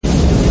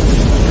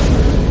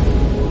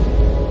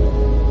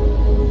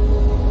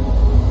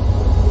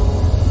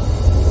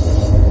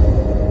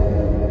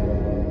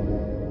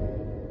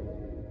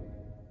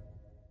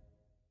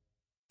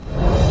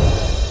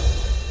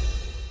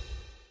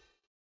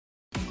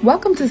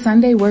Welcome to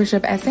Sunday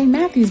worship at St.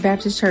 Matthew's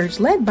Baptist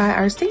Church, led by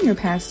our senior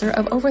pastor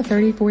of over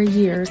 34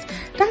 years,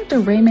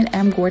 Dr. Raymond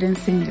M. Gordon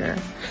Sr.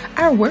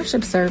 Our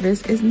worship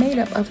service is made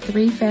up of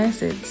three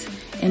facets: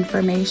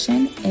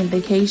 information,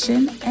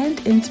 invocation, and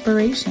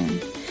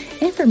inspiration.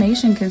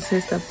 Information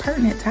consists of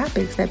pertinent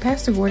topics that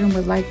Pastor Gordon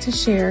would like to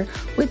share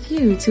with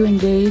you to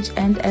engage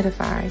and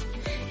edify.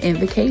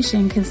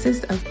 Invocation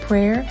consists of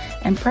prayer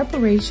and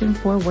preparation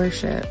for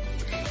worship.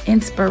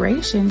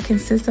 Inspiration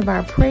consists of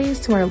our praise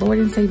to our Lord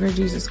and Savior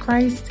Jesus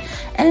Christ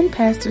and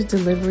Pastor's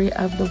delivery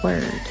of the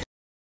word.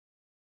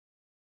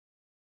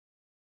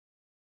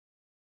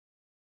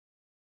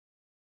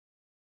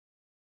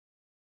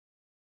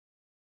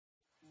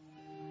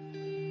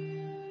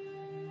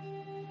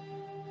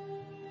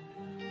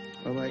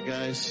 All right,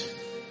 guys.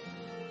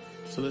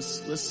 So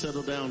let's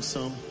settle down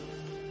some.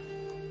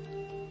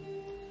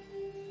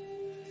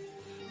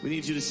 We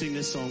need you to sing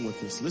this song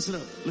with us. Listen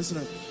up. Listen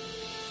up.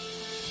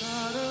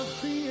 God of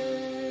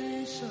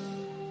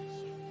creation,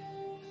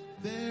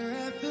 there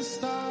at the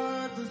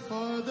start,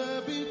 before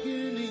the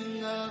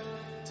beginning of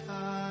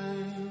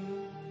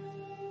time.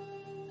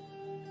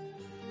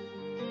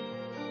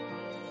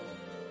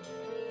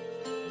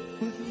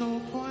 With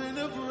no point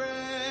of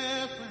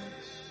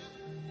reference,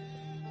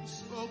 you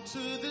spoke to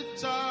the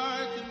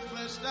dark and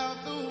fleshed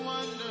out the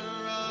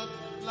wonder of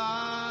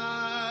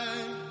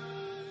life.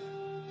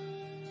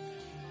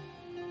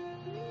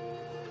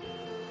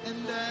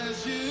 And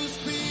as you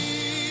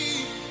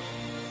speak,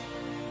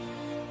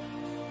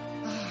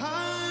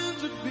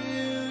 100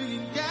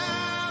 billion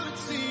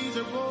galaxies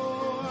are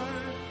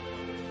born,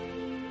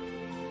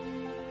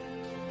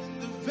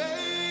 and the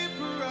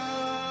vapor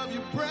of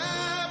your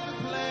breath the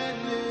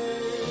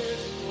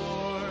planets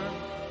form.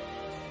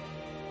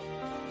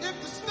 If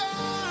the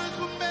stars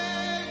were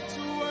made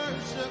to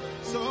worship,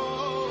 so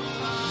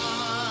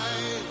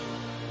light.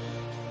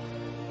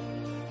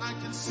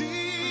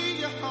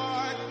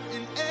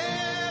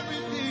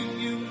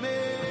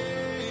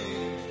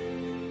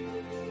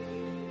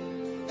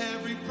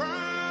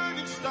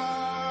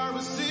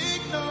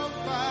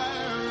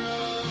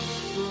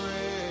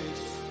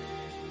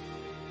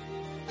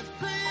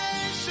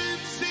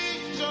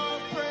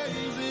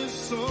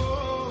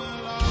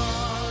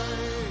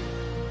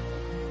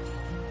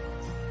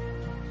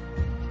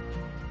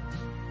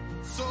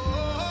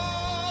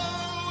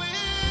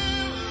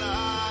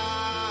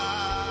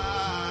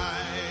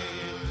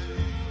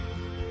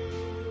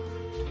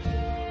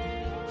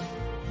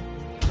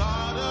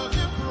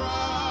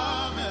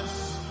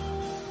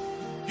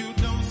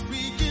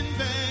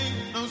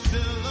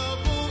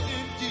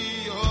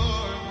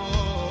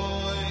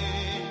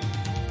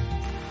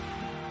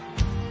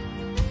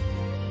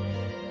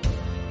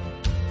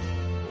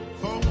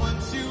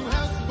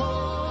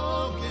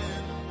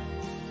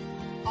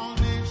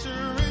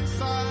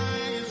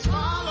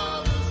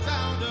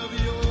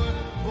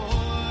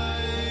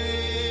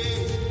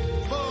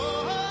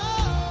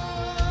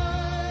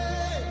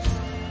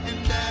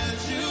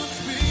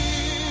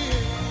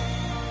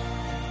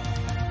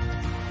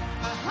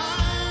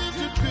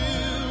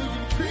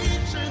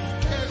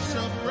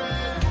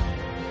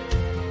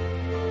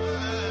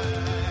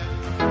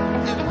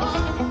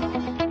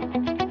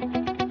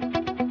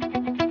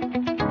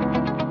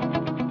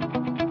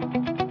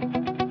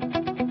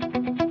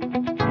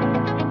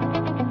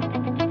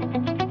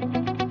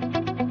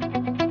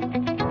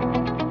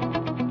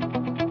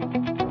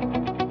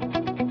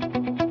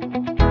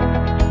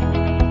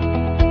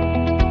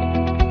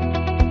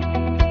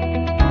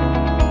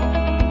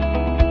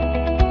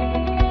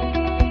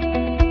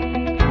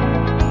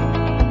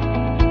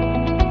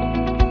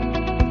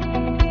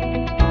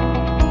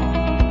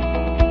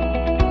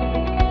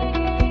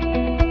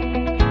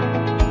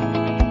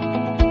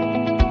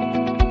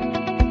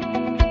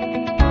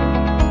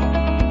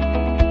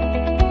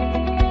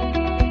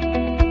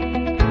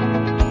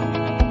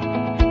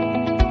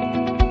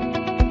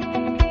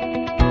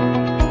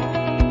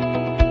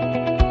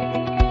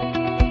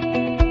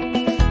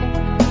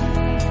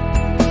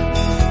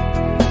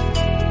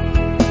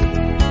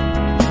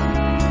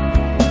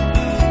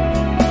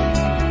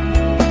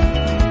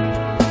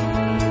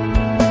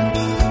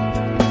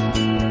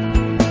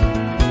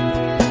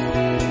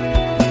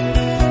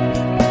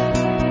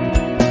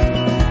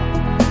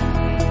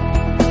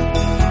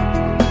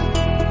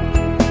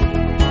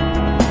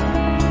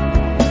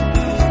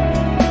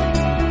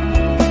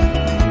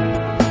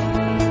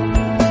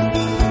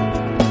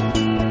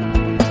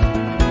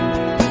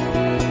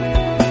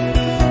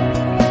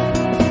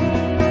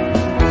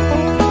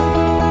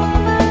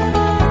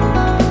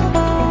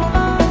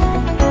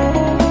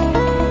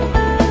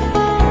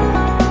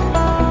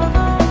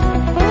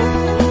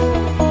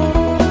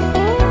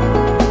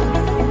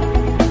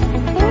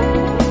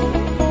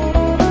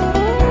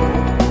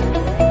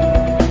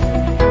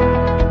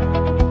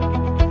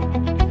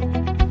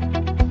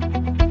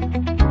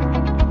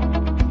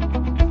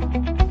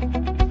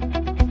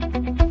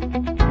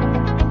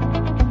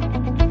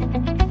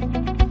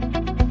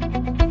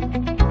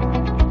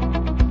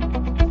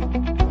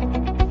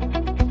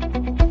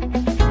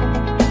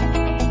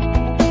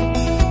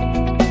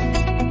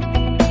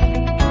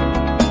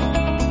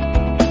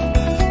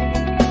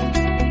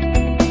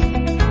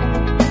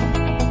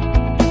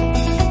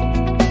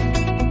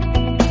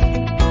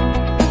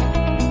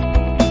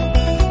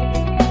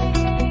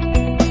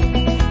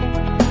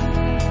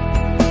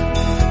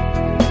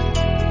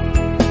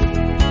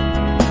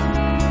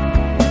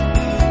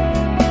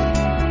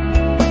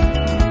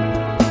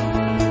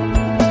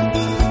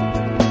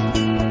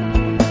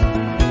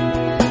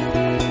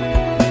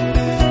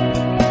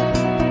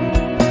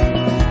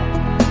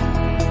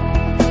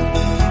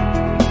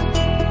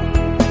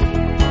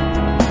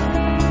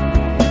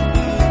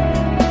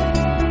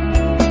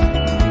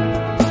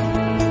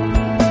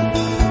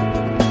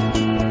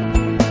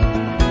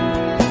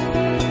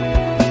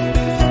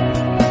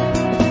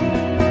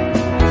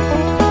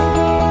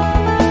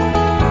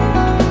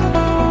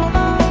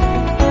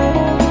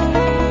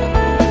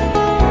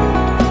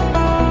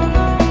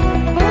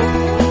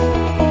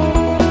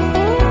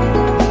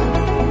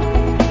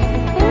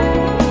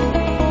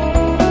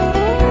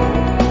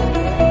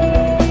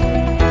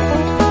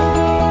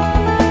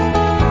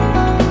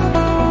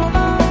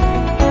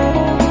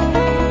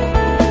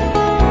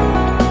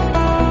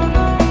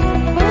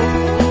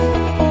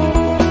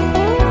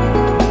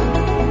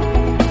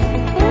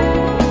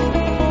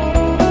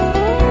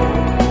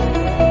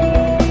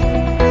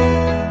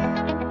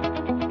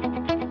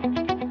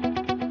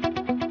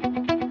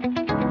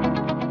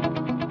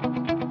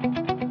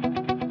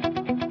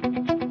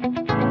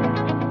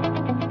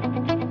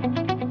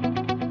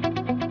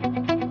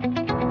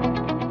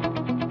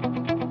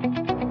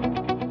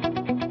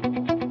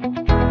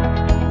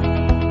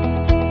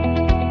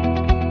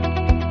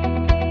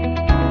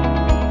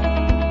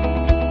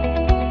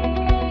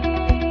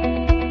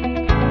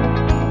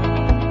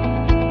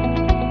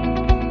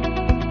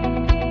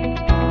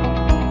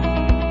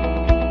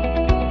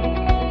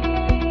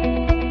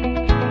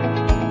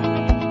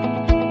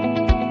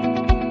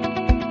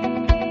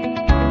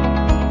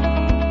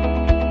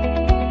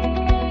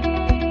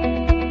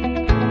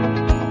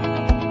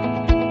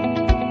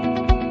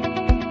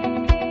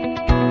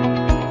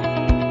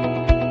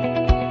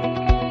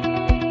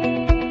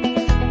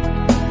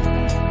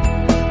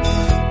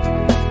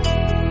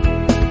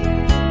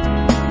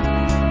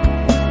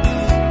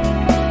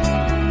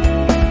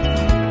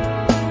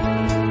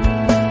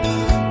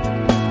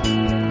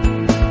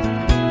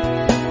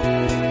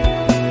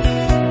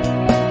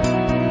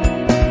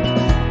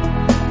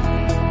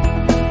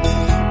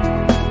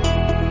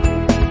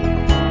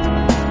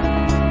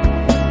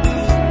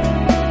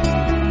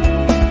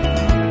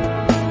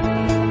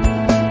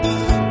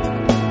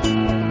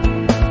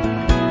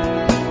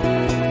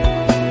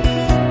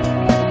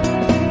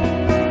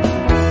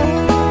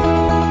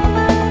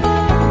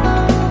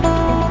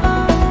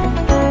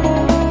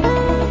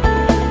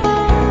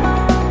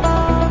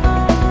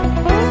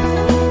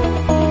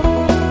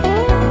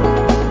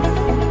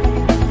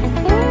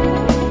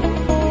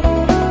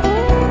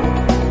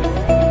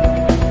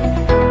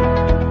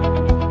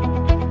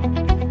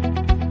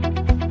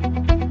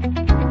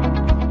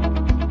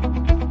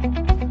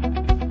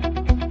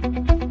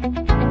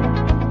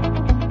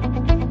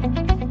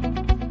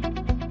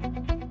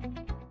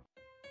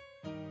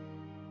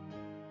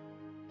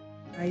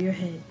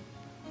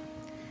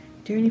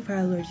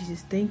 Heavenly Father, Lord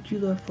Jesus, thank you,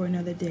 Lord, for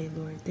another day,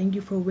 Lord. Thank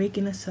you for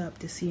waking us up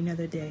to see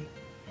another day.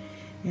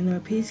 And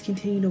Lord, please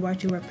continue to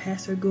watch over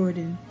Pastor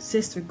Gordon,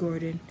 Sister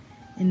Gordon,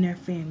 and their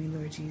family,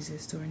 Lord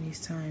Jesus, during these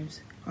times.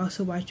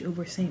 Also watch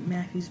over St.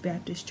 Matthew's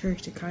Baptist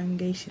Church, the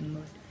congregation,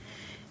 Lord.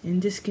 And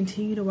just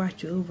continue to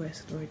watch over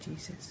us, Lord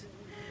Jesus.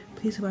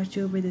 Please watch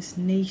over this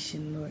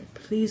nation, Lord.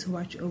 Please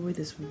watch over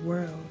this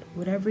world.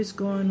 Whatever is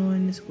going on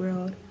in this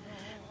world,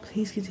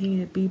 please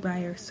continue to be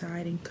by our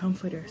side and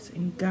comfort us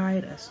and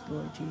guide us,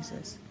 Lord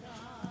Jesus.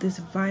 With this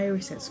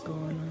virus that's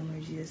going on,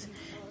 Lord Jesus,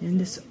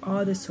 and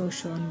all the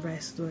social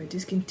unrest, Lord,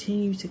 just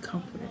continue to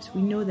comfort us.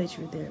 We know that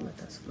you're there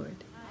with us,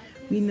 Lord.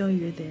 We know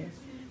you're there,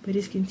 but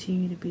just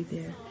continue to be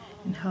there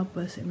and help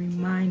us and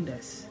remind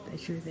us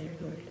that you're there,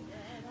 Lord.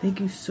 Thank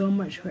you so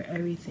much for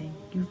everything.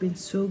 You've been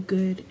so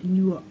good, and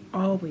you are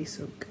always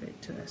so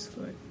good to us,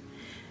 Lord.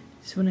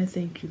 Just want to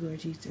thank you, Lord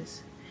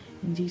Jesus.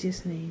 In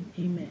Jesus' name,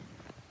 amen.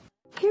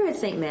 Here at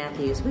St.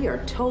 Matthew's, we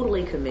are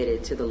totally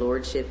committed to the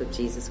Lordship of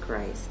Jesus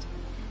Christ.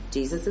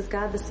 Jesus is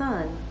God the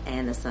Son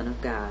and the Son of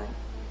God.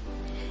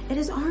 It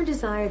is our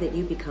desire that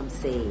you become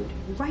saved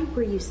right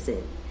where you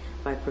sit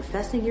by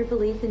professing your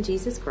belief in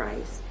Jesus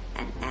Christ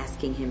and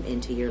asking Him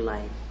into your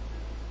life.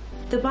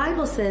 The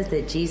Bible says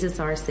that Jesus,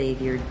 our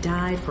Savior,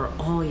 died for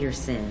all your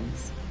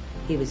sins.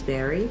 He was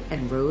buried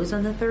and rose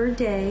on the third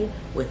day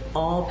with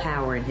all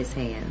power in His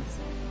hands.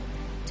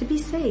 To be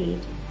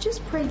saved,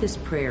 just pray this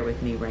prayer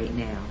with me right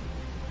now.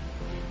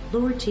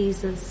 Lord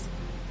Jesus,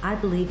 I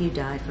believe you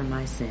died for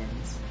my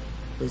sins,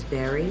 was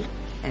buried,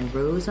 and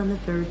rose on the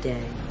third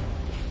day.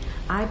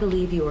 I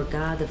believe you are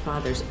God the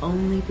Father's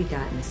only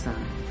begotten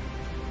Son.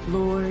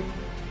 Lord,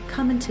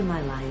 come into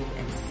my life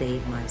and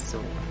save my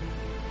soul.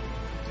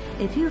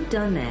 If you have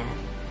done that,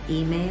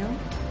 email,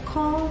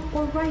 call,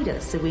 or write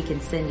us so we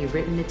can send you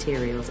written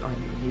materials on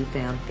your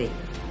newfound faith.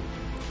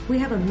 We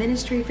have a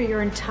ministry for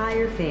your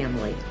entire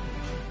family.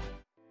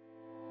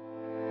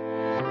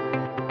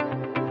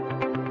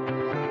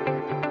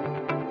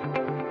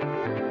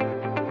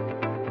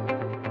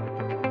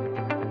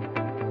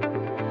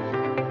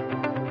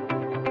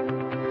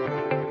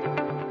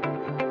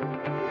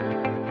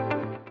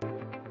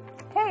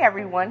 Hey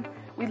everyone,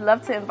 we'd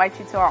love to invite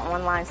you to our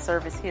online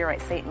service here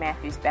at St.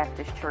 Matthew's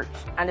Baptist Church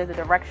under the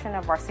direction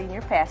of our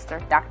senior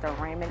pastor, Dr.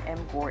 Raymond M.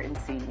 Gordon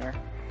Sr.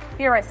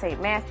 Here at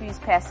St. Matthew's,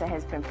 Pastor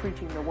has been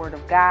preaching the Word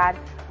of God,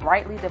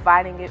 rightly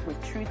dividing it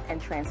with truth and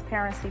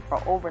transparency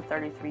for over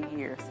 33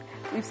 years.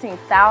 We've seen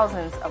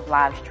thousands of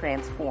lives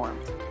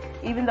transformed.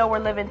 Even though we're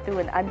living through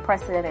an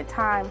unprecedented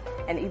time,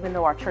 and even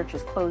though our church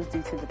is closed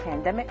due to the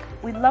pandemic,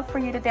 we'd love for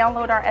you to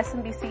download our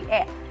SMBC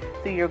app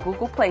through your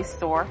Google Play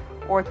Store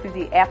or through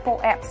the Apple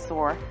App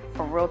Store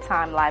for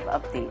real-time live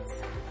updates.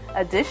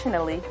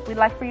 Additionally, we'd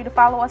like for you to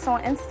follow us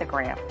on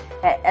Instagram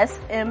at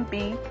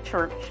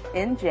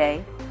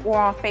SMBChurchNJ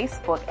or on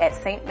Facebook at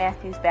St.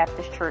 Matthew's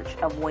Baptist Church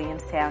of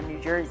Williamstown, New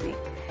Jersey.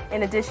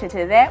 In addition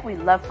to that, we'd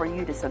love for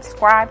you to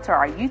subscribe to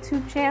our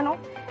YouTube channel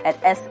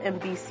at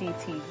SMBC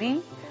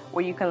TV,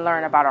 where you can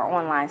learn about our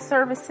online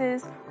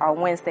services, our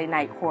Wednesday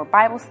night core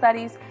Bible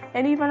studies,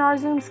 and even our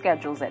Zoom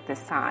schedules at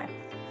this time.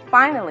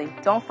 Finally,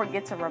 don't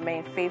forget to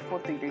remain faithful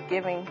through your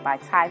giving by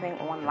tithing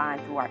online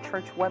through our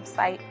church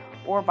website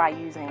or by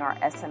using our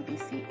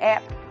SMBC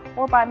app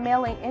or by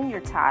mailing in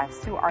your tithes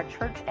to our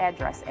church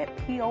address at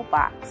P.O.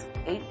 Box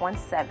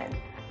 817,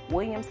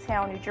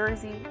 Williamstown, New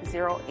Jersey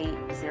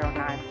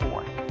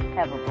 08094.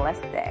 Have a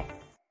blessed day.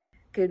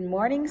 Good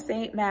morning,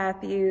 St.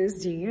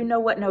 Matthews. Do you know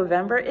what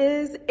November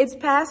is? It's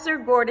Pastor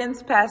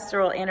Gordon's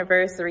pastoral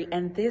anniversary,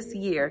 and this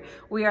year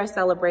we are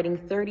celebrating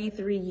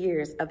 33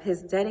 years of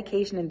his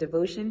dedication and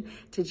devotion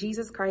to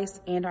Jesus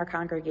Christ and our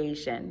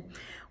congregation.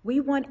 We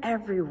want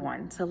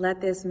everyone to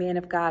let this man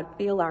of God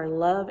feel our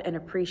love and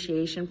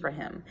appreciation for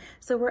him.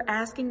 So we're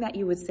asking that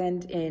you would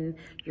send in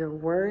your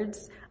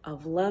words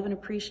of love and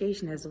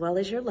appreciation as well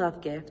as your love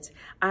gift,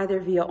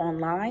 either via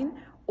online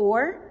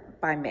or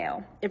by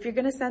mail. If you're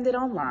going to send it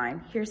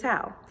online, here's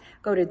how.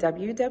 Go to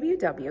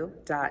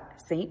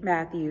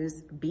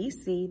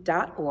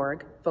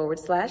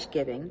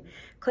www.stmatthewsbc.org/giving.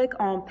 Click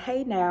on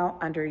Pay Now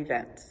under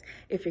Events.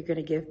 If you're going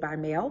to give by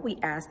mail, we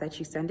ask that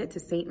you send it to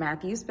St.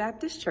 Matthew's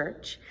Baptist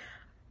Church,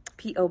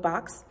 P.O.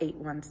 Box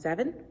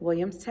 817,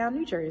 Williamstown,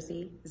 New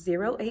Jersey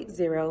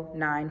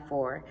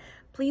 08094.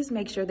 Please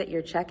make sure that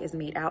your check is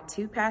made out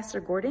to Pastor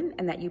Gordon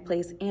and that you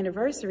place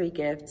anniversary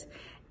gifts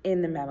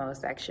in the memo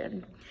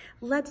section.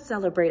 Let's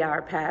celebrate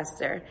our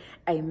pastor,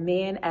 a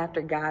man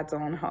after God's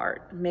own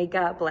heart. May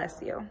God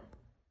bless you.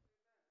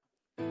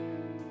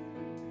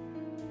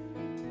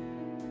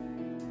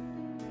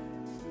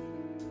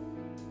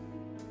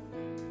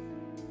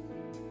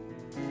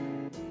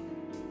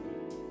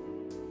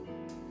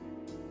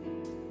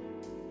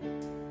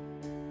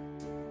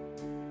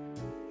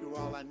 You're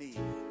all I need.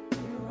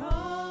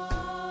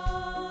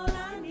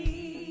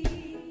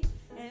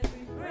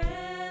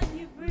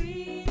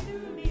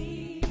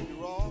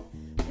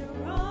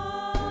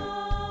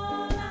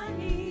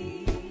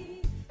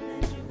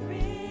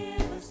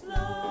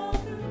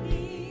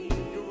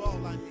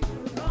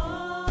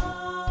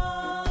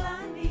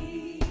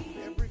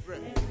 Every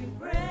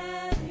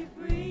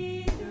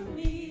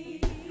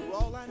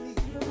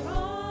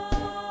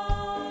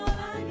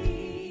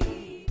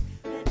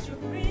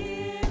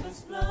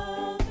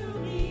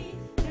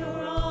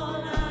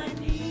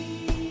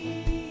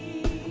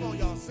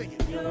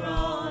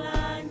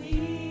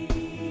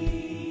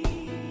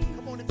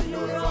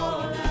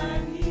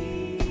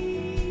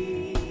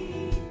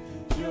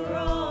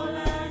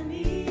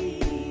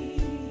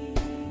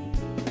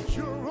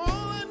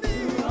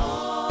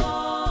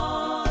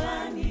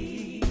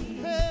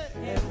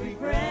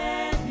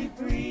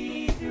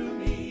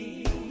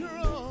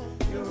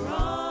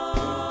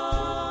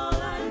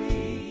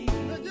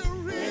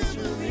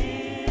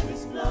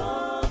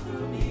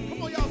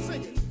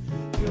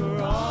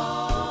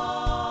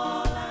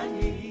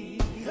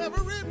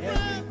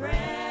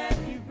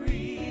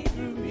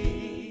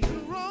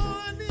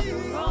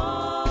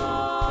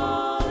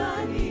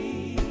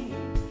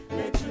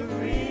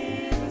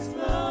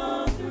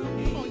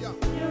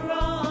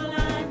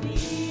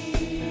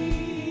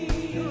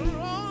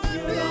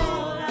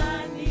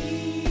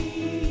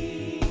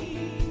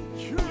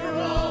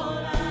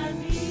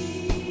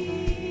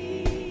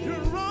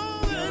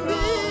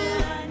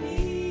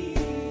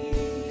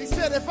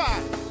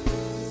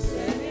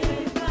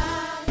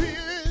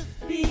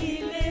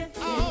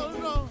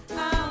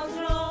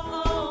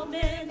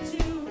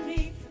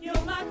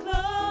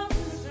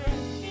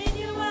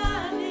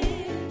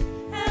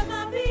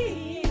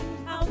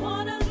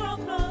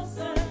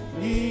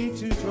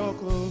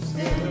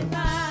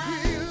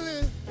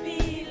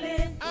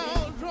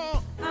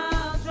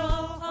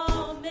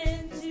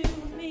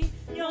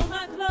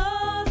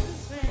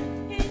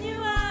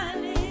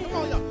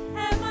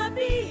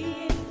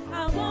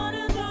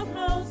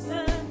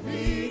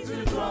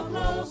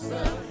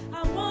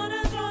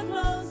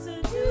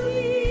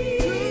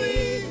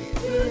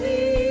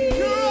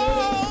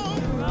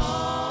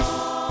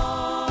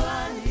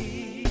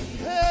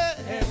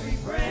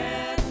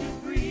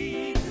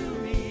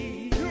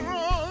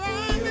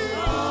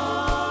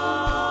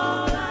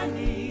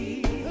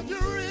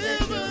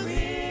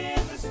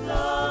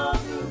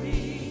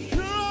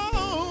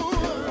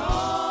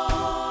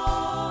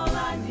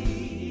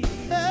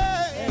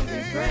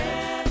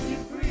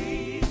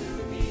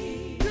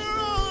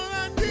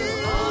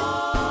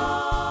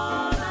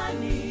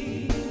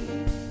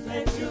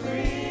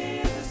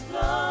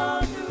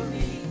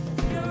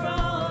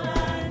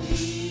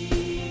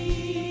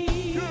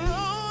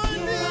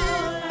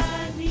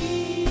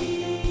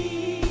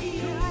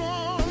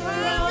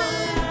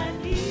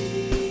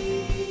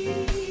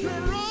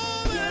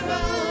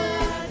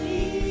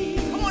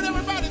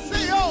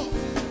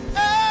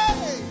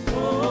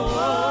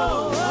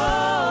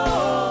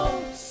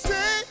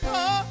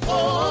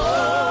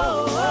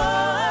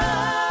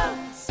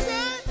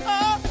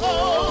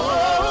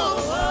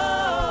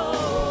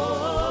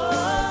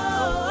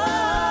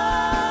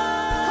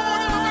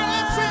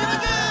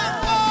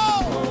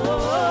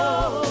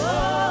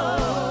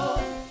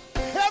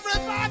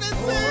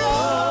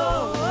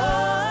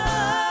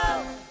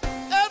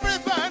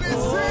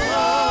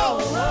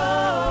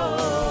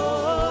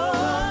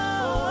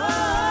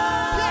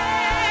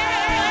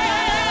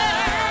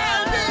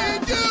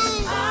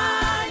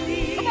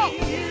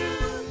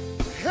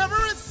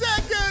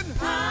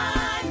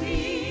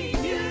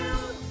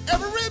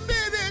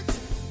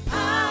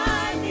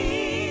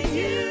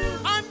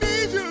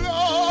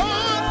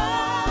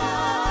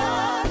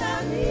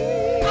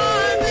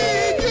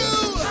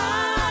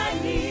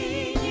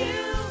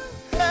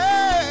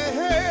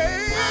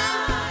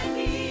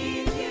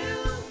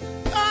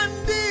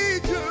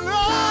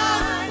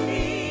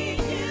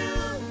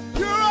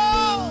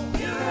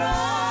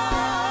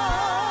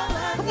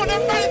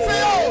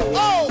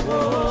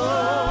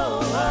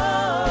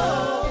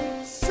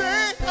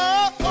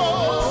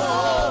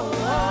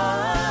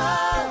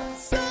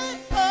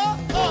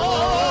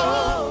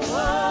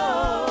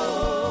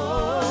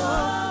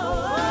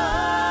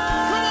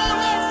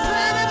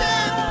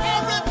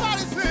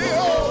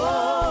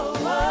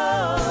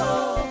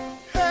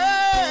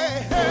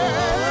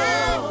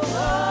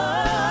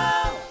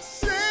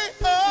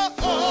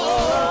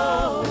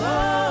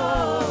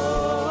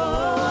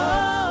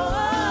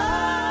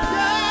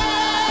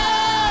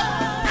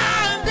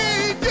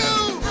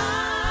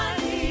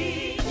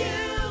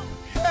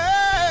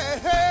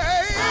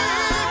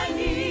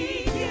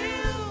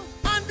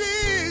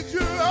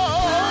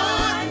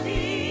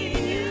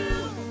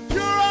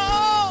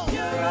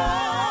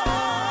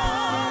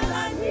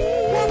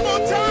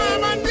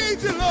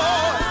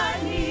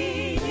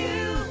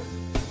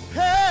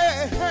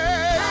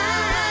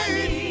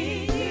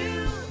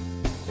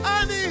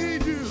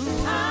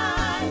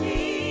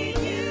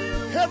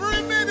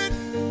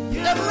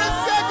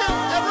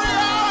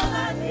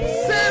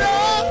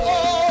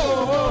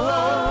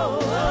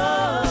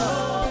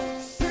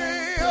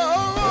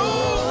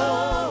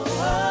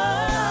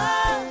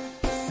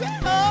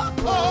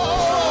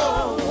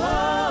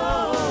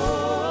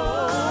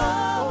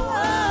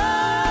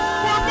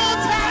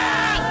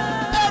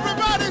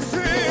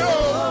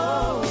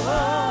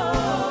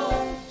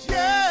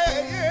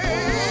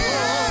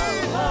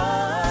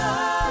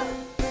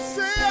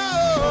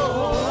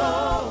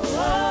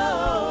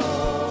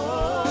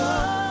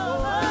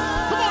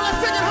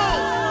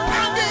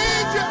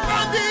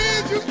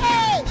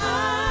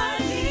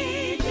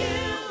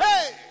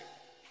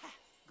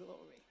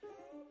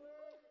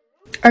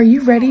Are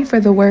you ready for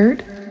the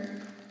word?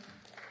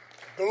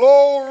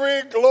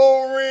 Glory,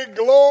 glory,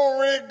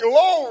 glory,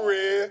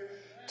 glory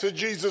to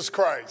Jesus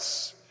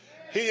Christ.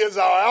 He is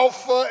our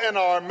Alpha and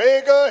our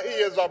Omega. He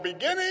is our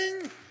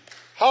beginning.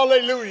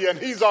 Hallelujah. And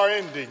he's our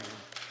ending.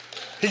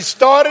 He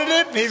started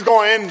it and he's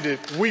going to end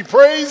it. We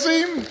praise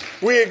him.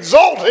 We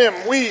exalt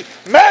him. We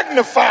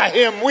magnify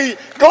him. We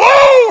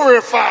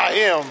glorify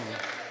him.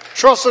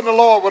 Trust in the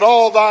Lord with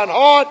all thine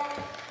heart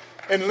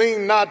and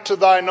lean not to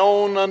thine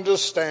own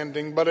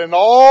understanding, but in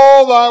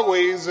all thy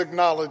ways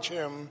acknowledge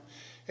him,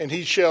 and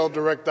he shall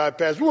direct thy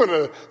paths. We want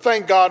to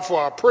thank God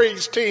for our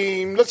praise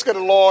team. Let's get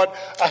the Lord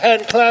a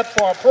hand clap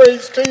for our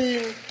praise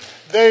team.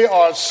 They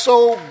are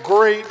so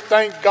great.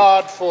 Thank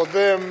God for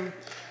them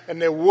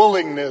and their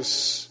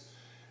willingness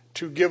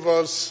to give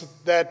us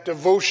that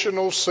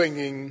devotional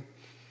singing.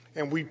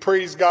 And we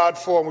praise God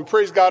for them. We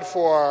praise God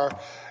for our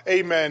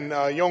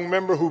young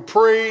member who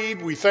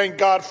prayed. We thank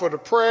God for the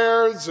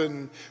prayers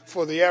and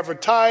for the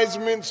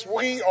advertisements.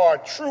 We are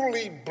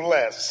truly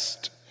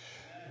blessed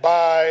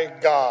by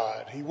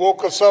God. He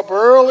woke us up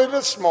early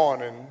this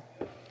morning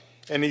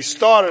and he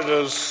started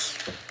us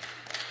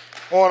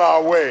on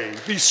our way.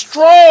 Be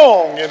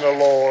strong in the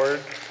Lord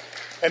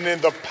and in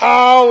the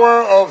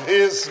power of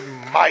his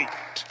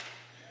might.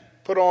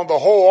 Put on the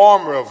whole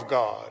armor of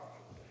God,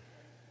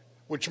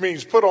 which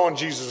means put on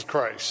Jesus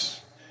Christ,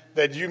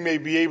 that you may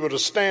be able to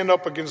stand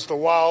up against the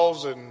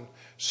wiles and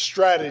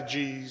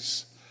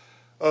strategies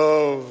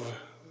of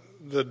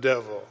the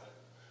devil.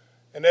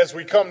 And as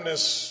we come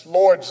this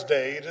Lord's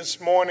Day,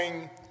 this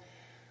morning,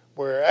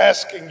 we're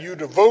asking you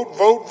to vote,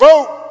 vote,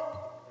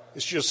 vote.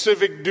 It's your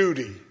civic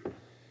duty,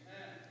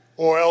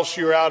 or else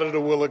you're out of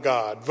the will of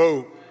God.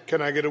 Vote.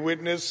 Can I get a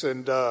witness?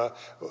 And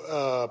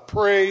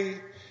pray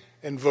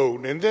and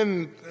vote. And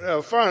then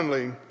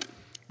finally,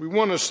 we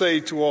want to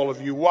say to all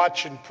of you,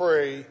 watch and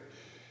pray.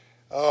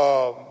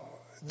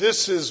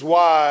 This is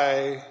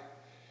why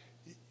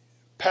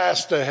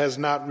Pastor has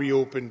not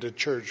reopened the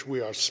church. We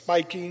are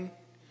spiking,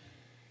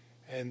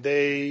 and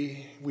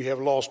we have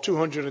lost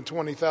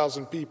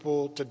 220,000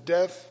 people to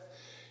death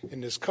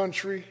in this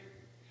country,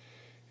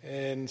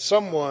 and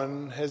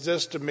someone has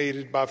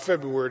estimated by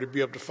February to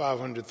be up to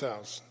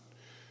 500,000.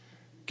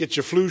 Get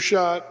your flu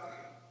shot,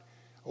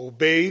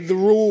 obey the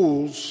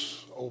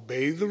rules,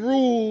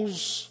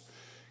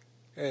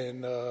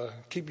 and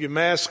keep your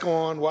mask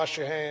on, wash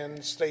your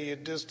hands, stay your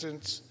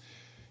distance,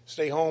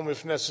 stay home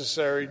if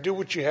necessary. Do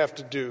what you have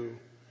to do,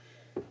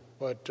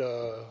 but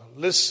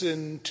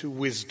listen to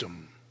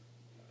wisdom.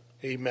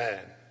 Amen.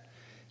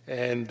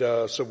 And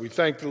so we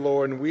thank the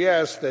Lord, and we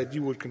ask that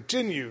you would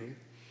continue,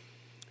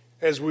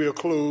 as we are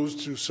closed,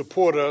 to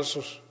support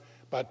us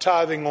by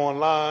tithing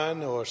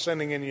online or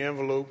sending in your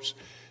envelopes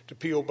to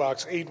P.O.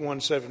 Box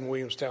 817,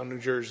 Williamstown, New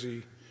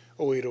Jersey,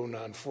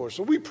 08094.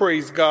 So we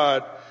praise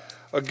God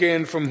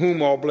again, from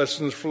whom all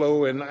blessings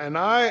flow. And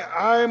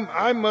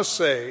I must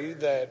say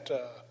that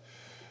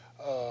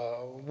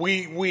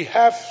we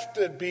have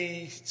to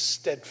be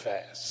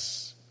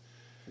steadfast,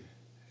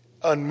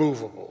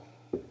 unmovable,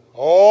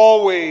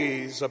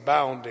 always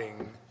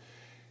abounding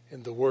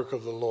in the work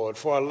of the Lord,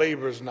 for our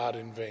labor is not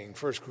in vain.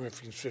 1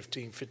 Corinthians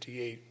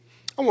 15:58.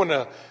 I want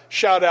to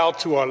shout out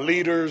to our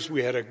leaders.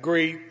 We had a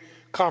great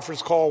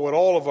conference call with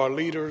all of our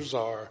leaders,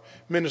 our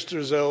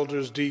ministers,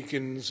 elders,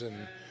 deacons,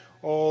 and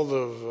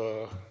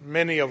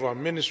many of our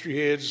ministry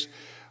heads,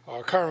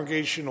 our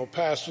congregational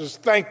pastors.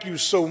 Thank you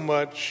so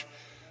much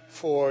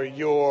for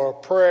your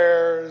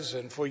prayers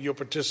and for your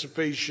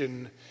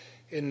participation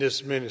in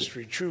this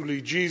ministry.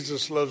 Truly,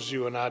 Jesus loves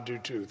you, and I do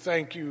too.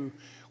 Thank you.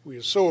 We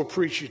are so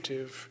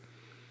appreciative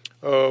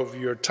of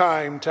your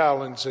time,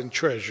 talents, and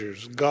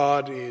treasures.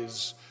 God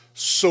is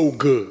so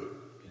good.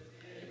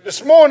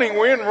 This morning,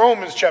 we're in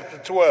Romans chapter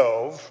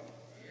 12,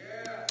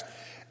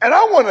 and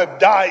I want to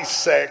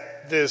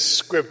dissect this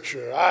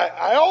scripture.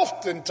 I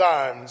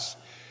oftentimes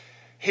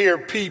hear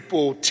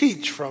people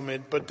teach from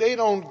it, but they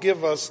don't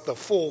give us the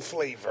full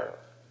flavor.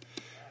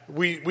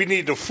 We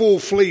need the full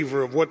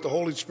flavor of what the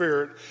Holy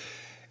Spirit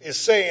is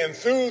saying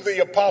through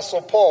the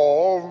Apostle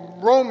Paul.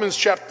 Romans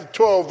chapter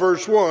 12,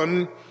 verse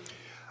 1,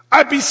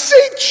 I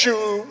beseech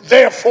you,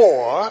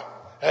 therefore,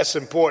 that's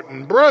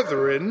important,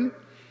 brethren,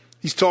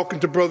 he's talking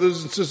to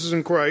brothers and sisters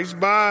in Christ,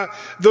 by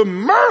the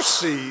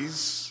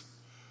mercies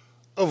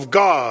of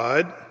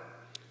God,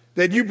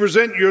 that you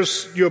present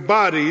your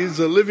bodies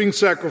a living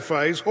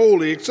sacrifice,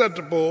 holy,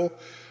 acceptable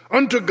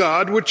unto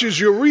God, which is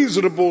your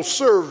reasonable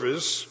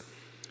service.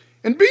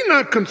 And be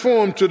not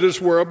conformed to this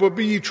world, but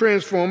be ye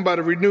transformed by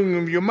the renewing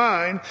of your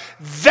mind,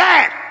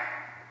 that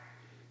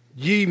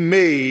ye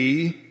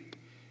may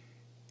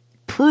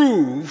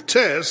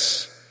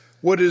test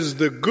what is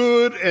the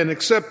good and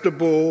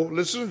acceptable,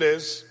 listen to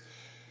this,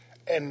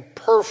 and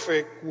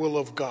perfect will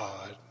of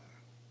God.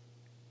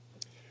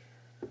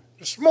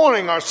 This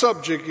morning our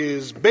subject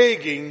is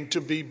begging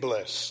to be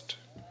blessed.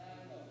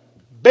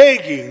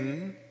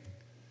 Begging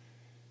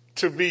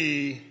to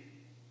be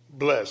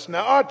blessed.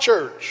 Now our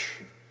church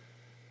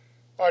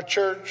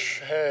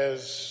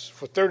has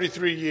for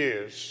 33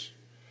 years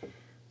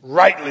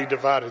rightly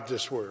divided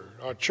this word.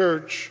 Our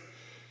church,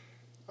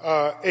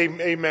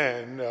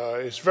 amen,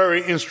 is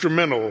very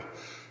instrumental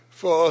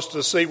for us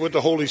to say what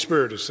the Holy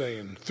Spirit is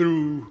saying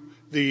through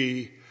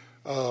the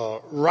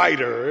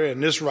writer,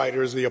 and this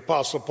writer is the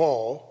Apostle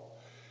Paul.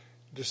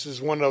 This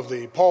is one of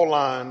the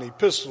Pauline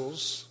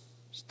epistles,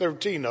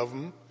 13 of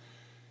them.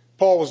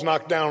 Paul was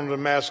knocked down on the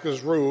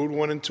Damascus Road,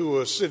 went into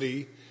a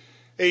city,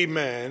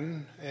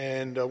 amen,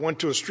 and went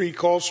to a street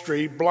called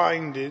Straight,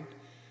 blinded.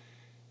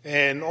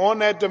 And on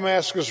that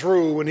Damascus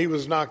Road, when he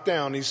was knocked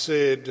down, he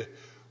said,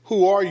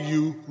 "Who are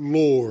you,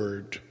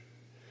 Lord?"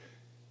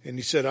 And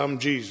he said, "I'm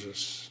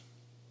Jesus."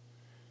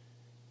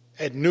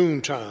 At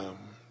noontime,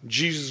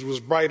 Jesus was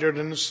brighter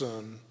than the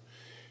sun.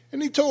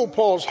 And he told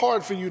Paul, it's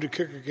hard for you to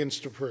kick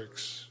against the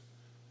pricks.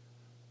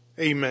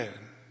 Amen.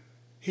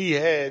 He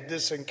had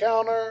this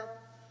encounter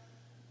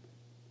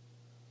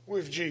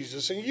with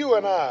Jesus. And you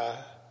and I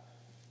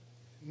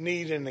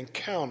need an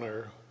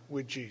encounter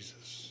with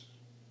Jesus.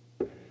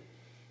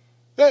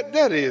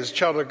 That is,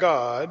 child of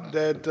God,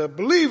 that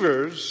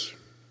believers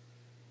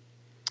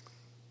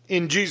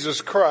in Jesus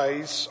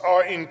Christ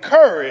are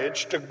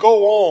encouraged to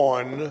go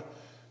on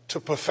to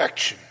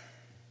perfection.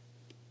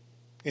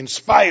 In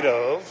spite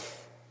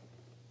of,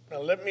 now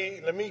let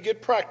me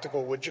get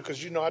practical with you,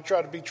 because you know I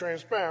try to be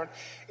transparent.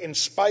 In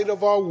spite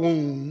of our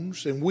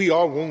wounds, and we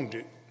are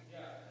wounded.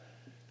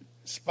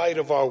 In spite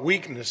of our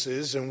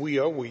weaknesses, and we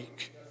are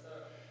weak.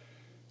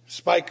 In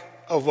spite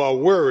of our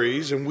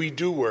worries, and we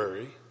do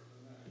worry.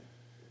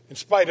 In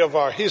spite of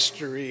our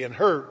history and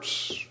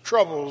hurts,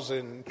 troubles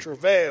and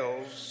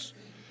travails,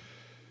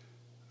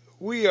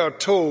 we are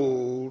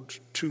told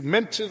to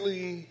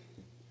mentally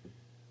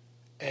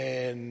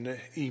and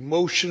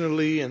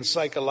emotionally and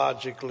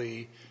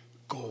psychologically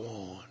go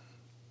on.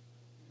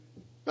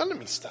 Now let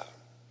me stop,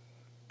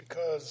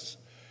 because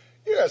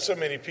you got so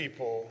many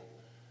people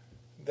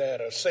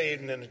that are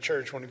saved in the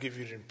church want to give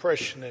you the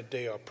impression that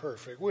they are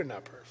perfect. We're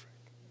not perfect.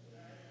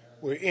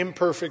 We're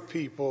imperfect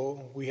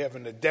people. We have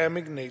an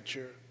Adamic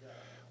nature.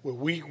 We're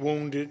weak,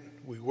 wounded.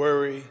 We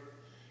worry.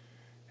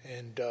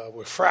 And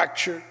we're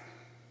fractured.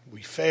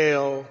 We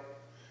fail.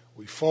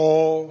 We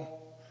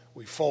fall.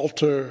 We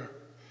falter.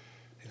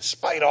 In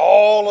spite of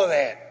all of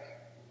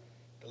that,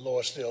 the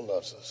Lord still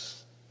loves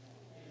us.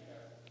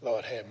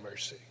 Lord, have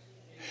mercy.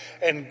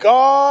 And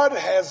God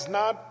has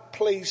not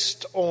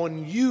placed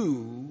on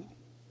you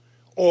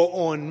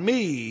or on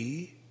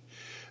me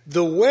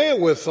the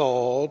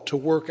wherewithal to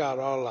work out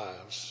our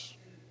lives.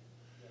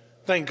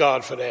 Thank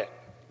God for that.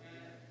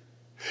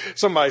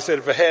 Somebody said,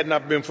 if it had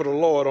not been for the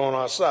Lord on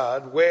our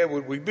side, where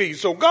would we be?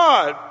 So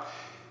God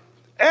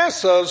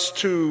asks us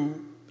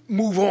to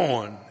move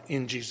on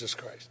in Jesus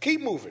Christ.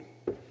 Keep moving.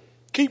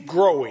 Keep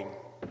growing.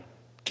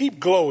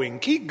 Keep glowing.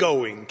 Keep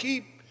going.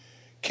 Keep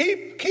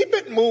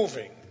it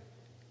moving.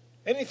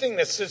 Anything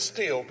that sits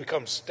still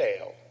becomes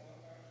stale.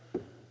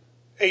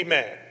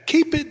 Amen.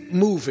 Keep it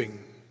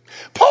moving.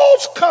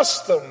 Paul's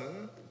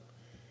custom,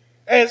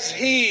 as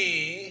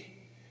he,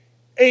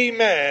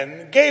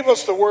 amen, gave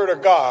us the word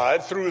of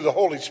God through the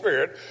Holy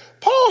Spirit,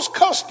 Paul's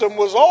custom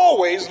was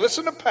always,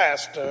 listen to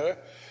pastor,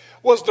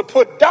 was to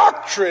put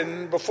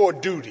doctrine before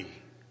duty,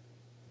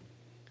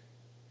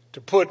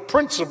 to put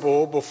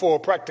principle before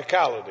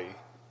practicality,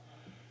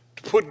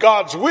 to put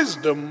God's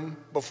wisdom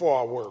before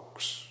our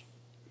works.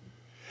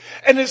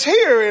 And it's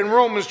here in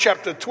Romans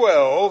chapter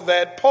 12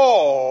 that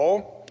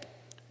Paul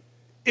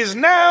is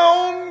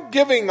now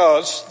giving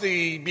us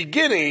the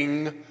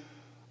beginning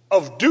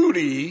of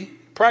duty,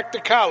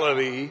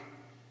 practicality,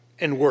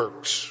 and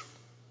works.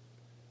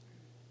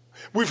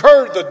 We've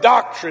heard the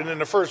doctrine in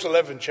the first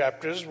 11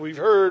 chapters. We've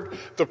heard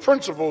the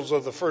principles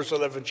of the first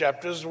 11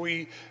 chapters.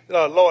 We,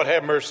 Lord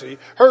have mercy,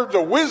 heard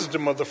the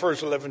wisdom of the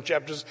first 11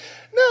 chapters.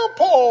 Now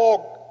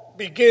Paul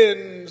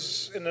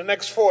begins in the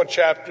next 4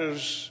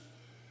 chapters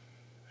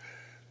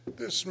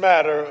this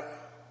matter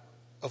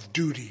of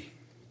duty.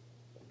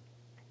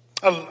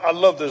 I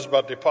love this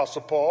about the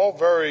Apostle Paul.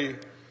 Very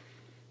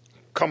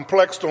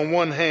complex on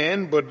one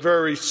hand, but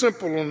very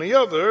simple on the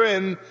other.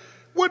 And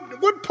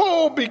what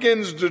Paul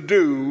begins to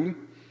do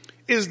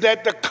is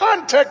that the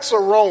context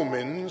of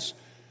Romans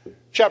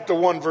chapter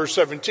 1 verse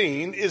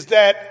 17 is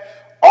that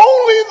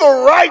only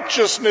the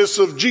righteousness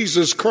of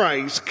Jesus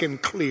Christ can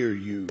clear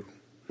you.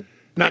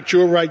 Not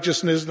your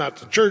righteousness, not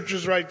the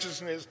church's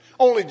righteousness,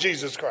 only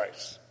Jesus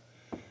Christ.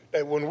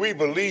 That when we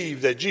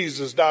believe that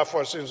Jesus died for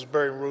our sins, was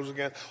buried, and rose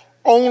again,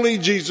 only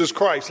Jesus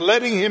Christ,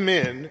 letting him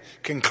in,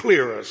 can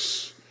clear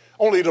us.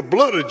 Only the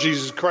blood of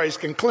Jesus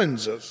Christ can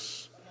cleanse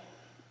us.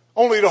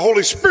 Only the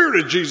Holy Spirit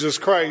of Jesus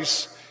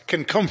Christ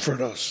can comfort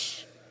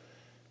us,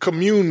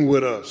 commune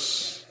with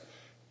us,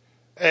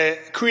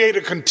 create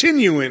a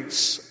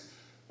continuance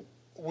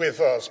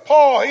with us.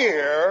 Paul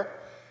here,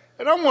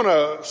 and I want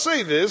to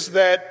say this,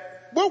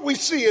 that what we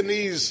see in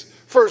these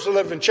first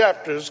 11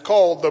 chapters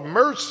called the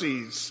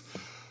mercies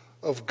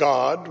of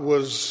God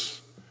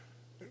was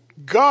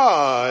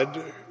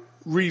God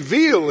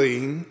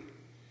revealing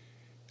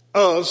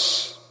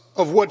us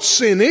of what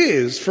sin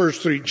is,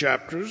 first 3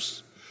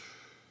 chapters,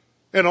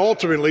 And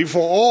ultimately, for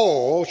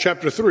all,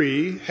 chapter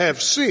 3,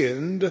 have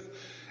sinned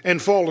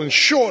and fallen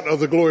short of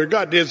the glory of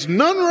God. There's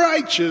none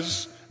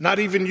righteous, not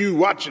even you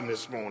watching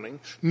this morning.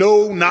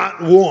 No,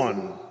 not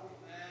one.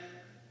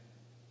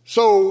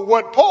 So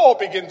what Paul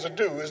begins to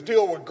do is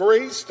deal with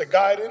grace, the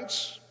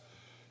guidance,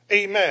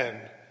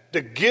 amen,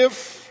 the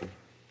gift.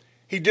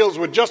 He deals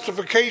with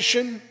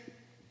justification,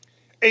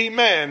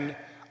 amen,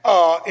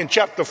 in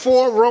chapter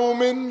 4,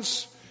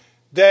 Romans,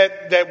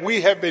 that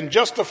we have been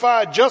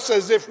justified just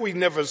as if we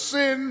never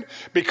sinned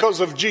because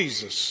of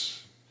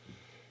Jesus.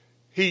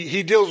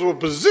 He deals with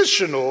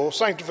positional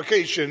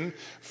sanctification,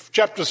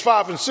 chapters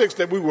 5 and 6,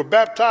 that we were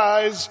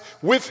baptized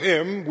with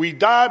him, we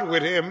died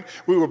with him,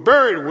 we were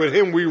buried with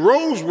him, we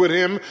rose with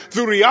him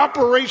through the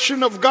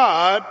operation of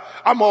God.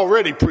 I'm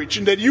already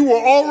preaching that you were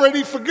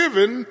already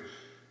forgiven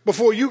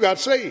before you got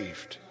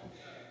saved,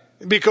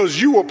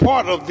 because you were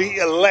part of the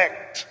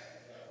elect.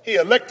 He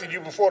elected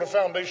you before the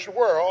foundation of the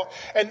world.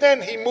 And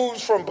then he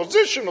moves from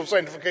positional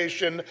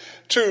sanctification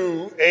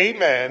to,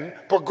 amen,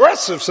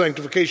 progressive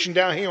sanctification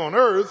down here on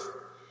earth.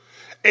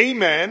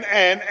 Amen.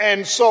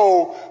 And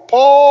so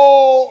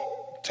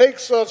Paul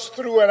takes us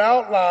through an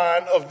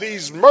outline of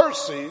these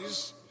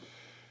mercies.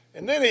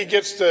 And then he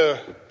gets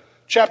to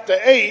chapter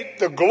 8.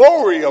 The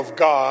glory of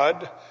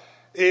God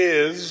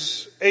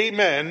is,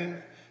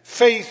 amen,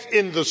 faith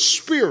in the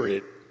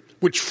Spirit,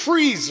 which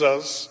frees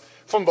us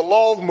from the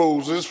law of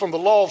Moses, from the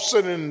law of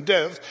sin and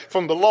death,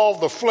 from the law of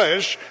the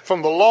flesh,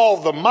 from the law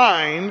of the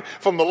mind,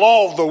 from the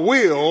law of the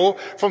will,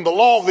 from the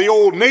law of the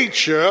old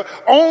nature.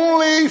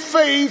 Only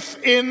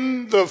faith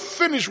in the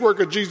finished work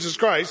of Jesus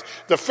Christ,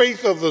 the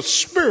faith of the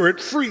Spirit,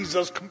 frees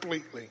us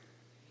completely.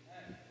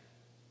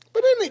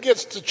 But then he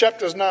gets to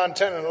chapters 9,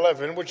 10, and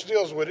 11, which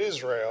deals with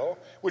Israel,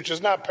 which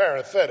is not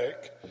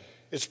parenthetic.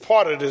 It's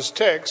part of this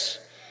text.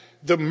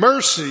 The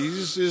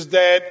mercies is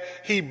that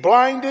he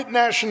blinded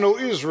national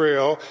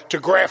Israel to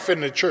graft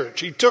in the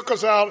church. He took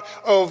us out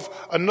of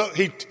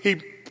he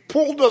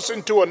pulled us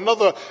into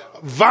another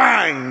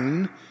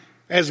vine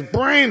as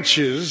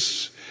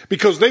branches,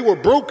 because they were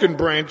broken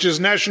branches,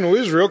 national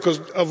Israel, because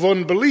of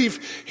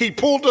unbelief. He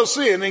pulled us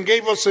in and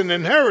gave us an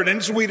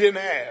inheritance we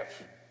didn't have.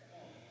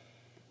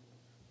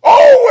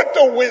 Oh, with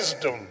the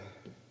wisdom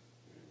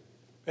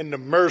and the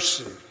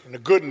mercy and the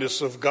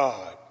goodness of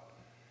God.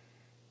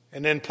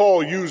 And then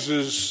Paul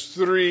uses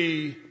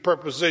 3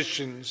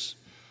 prepositions.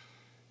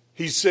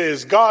 He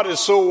says, God is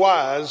so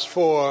wise,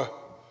 for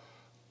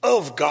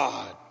of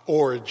God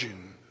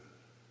origin,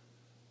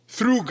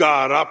 through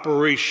God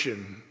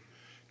operation,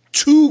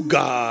 to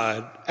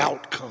God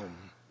outcome,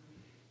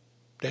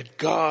 that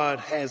God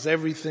has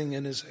everything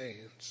in his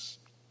hands.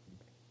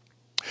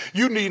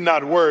 You need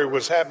not worry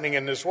what's happening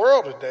in this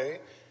world today.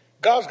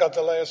 God's got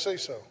the last say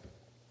so.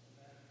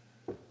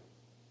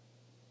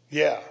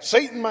 Yeah,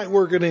 Satan might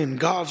work it in.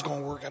 God's going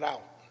to work it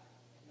out.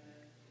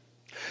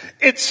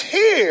 It's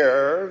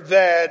here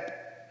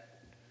that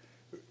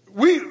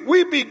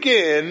we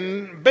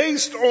begin,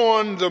 based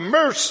on the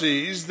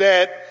mercies,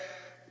 that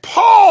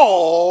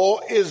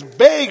Paul is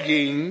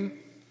begging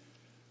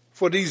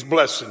for these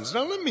blessings.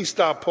 Now let me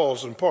stop,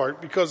 pause, and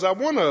park, because I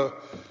want to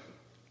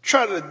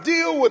try to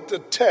deal with the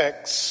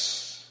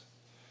text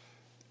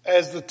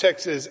as the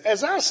text is.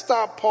 As I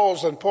stop,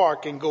 pause, and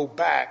park and go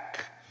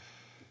back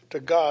to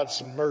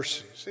God's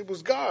mercies. It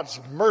was God's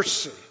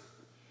mercy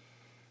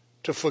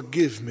to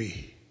forgive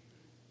me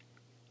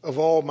of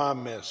all my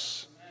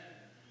mess.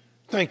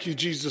 Thank you,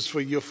 Jesus,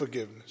 for your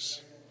forgiveness.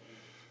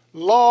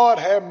 Lord,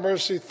 have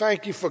mercy.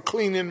 Thank you for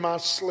cleaning my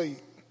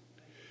slate.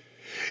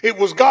 It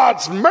was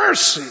God's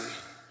mercy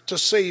to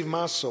save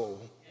my soul.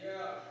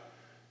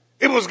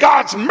 It was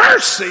God's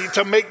mercy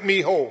to make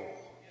me whole.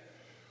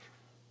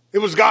 It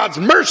was God's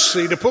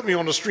mercy to put me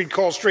on the street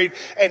called straight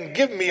and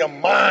give me a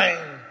mind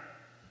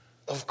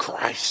of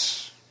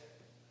Christ.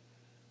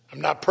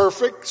 I'm not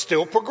perfect,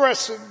 still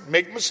progressing,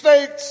 make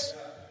mistakes,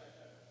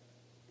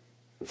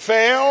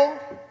 fail,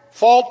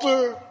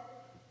 falter,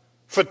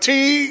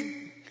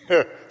 fatigue,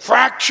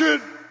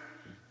 fractured,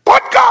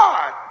 but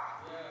God,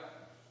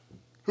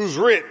 who's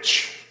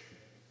rich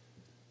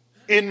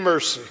in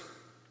mercy.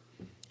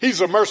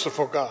 He's a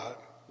merciful God.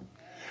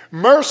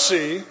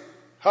 Mercy,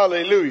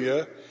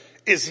 hallelujah,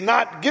 is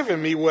not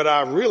giving me what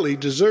I really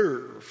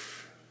deserve.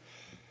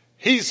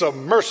 He's a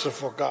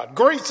merciful God.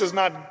 Grace is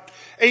not,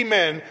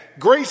 amen,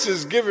 grace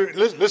is giving,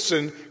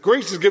 listen,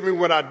 grace is giving me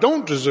what I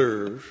don't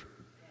deserve.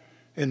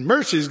 And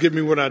mercy is giving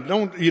me what I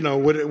don't,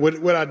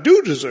 what I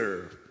do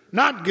deserve.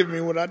 Not giving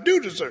me what I do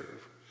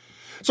deserve.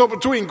 So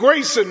between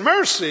grace and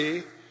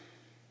mercy,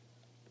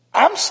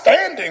 I'm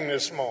standing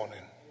this morning.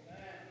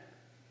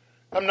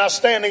 I'm not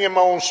standing in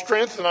my own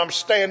strength, and I'm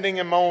standing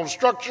in my own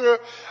structure.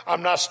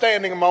 I'm not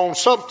standing in my own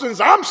substance.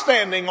 I'm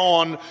standing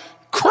on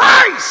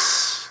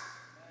Christ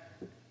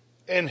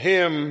and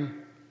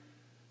him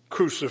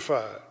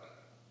crucified.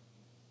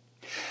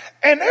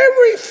 And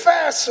every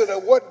facet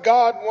of what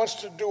God wants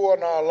to do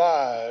in our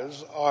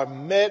lives are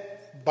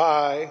met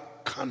by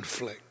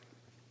conflict.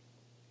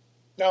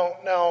 Now,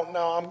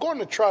 I'm going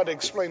to try to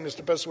explain this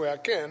the best way I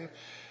can.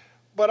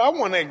 But I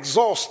want to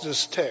exhaust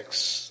this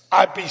text.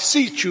 I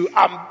beseech you,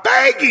 I'm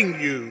begging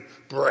you,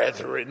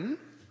 brethren,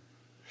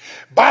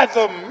 by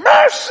the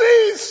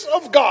mercies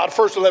of God,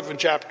 first 11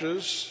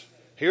 chapters,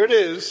 here it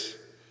is.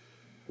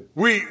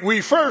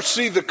 We first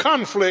see the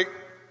conflict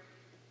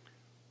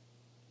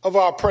of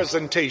our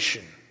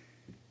presentation.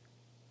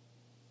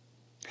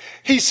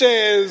 He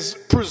says,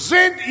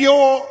 present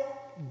your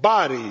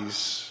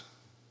bodies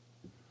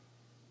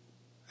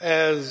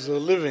as a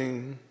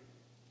living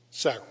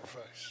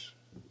sacrifice.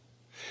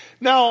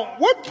 Now,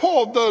 what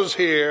Paul does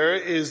here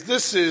is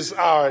this is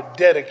our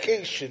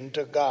dedication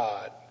to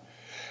God.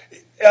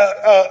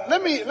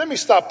 Let me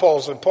stop,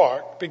 pause, and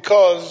park,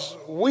 because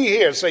we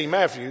here at St.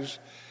 Matthew's,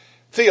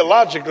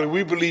 theologically,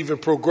 we believe in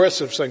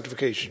progressive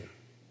sanctification.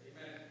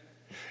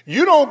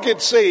 You don't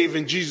get saved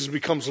and Jesus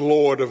becomes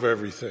Lord of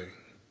everything.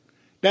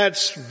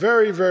 That's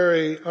very,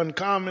 very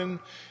uncommon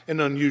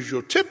and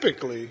unusual.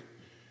 Typically,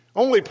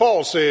 only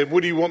Paul said,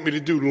 what do you want me to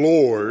do,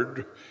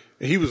 Lord?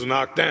 And he was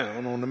knocked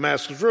down on the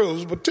Damascus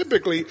road. But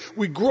typically,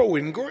 we grow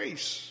in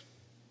grace.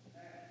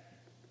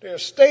 There are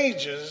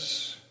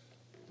stages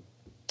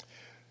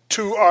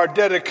to our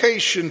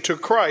dedication to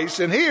Christ.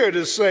 And here it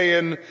is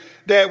saying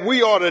that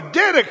we ought to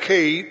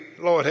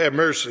dedicate, Lord have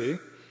mercy,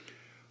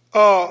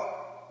 all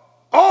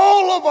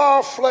of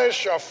our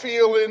flesh, our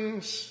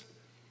feelings,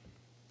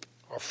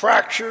 our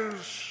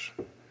fractures.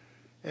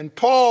 And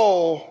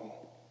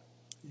Paul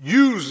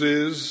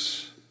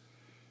uses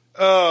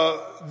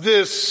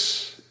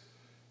this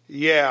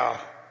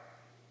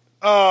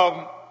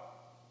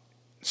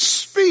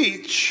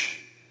speech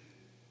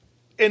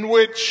in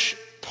which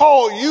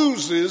Paul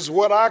uses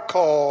what I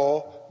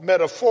call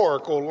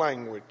metaphorical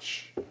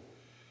language.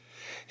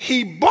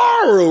 He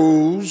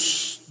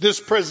borrows this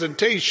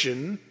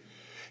presentation,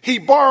 he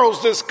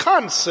borrows this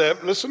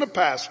concept, listen to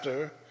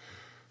Pastor,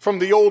 from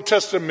the Old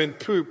Testament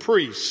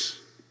priests.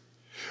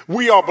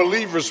 We are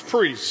believers'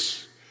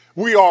 priests.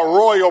 We are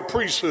royal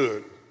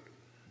priesthood.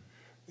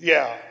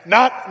 Yeah,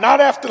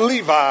 not after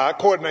Levi,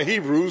 according to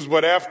Hebrews,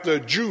 but after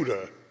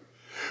Judah.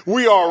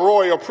 We are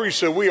royal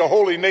priesthood. We are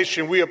holy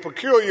nation. We are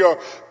peculiar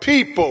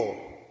people.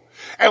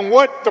 And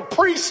what the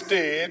priest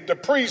did, the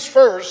priest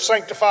first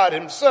sanctified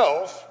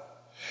himself,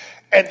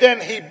 and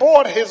then he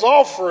brought his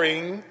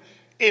offering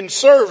in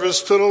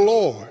service to the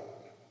Lord.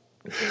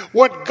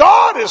 What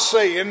God is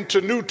saying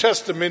to New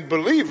Testament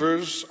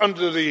believers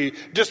under the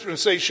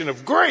dispensation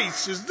of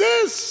grace is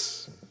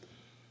this: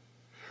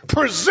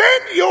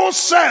 present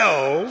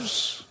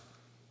yourselves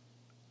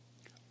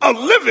a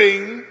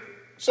living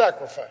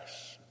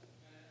sacrifice.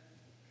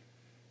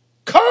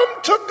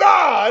 Come to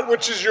God,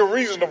 which is your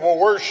reasonable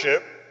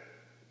worship,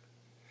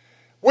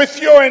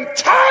 with your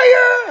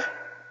entire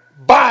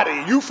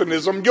body,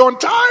 euphemism, your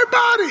entire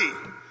body,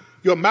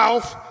 your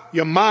mouth,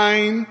 your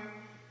mind,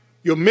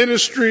 your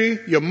ministry,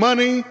 your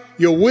money,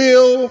 your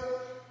will,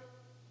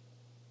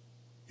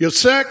 your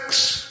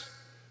sex,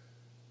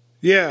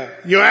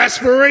 your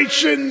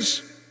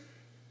aspirations.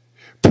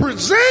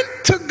 Present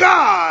to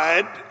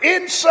God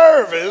in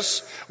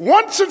service,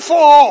 once and for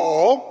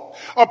all,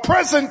 a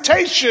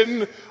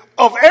presentation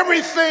of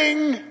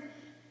everything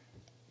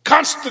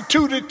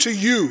constituted to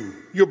you.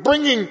 You're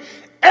bringing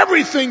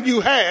everything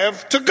you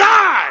have to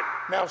God.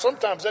 Now,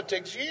 sometimes that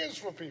takes years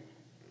for people.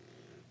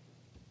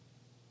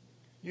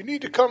 You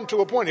need to come to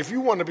a point, if you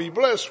want to be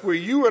blessed, where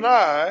you and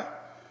I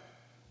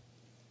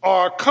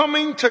are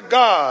coming to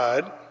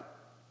God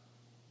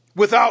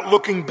without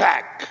looking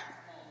back.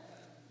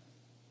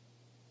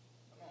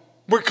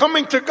 We're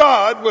coming to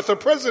God with a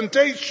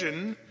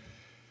presentation,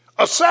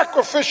 a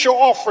sacrificial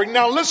offering.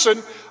 Now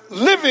listen, a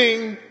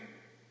living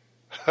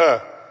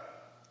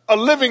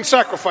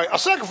sacrifice. A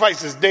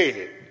sacrifice is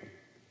dead.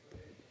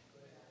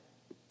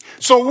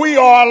 So we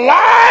are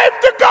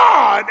alive to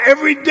God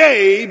every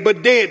day,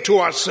 but dead to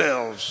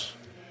ourselves.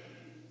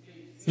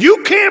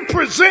 You can't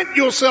present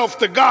yourself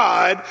to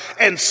God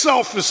and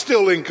self is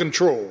still in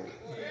control.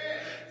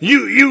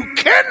 You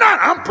cannot,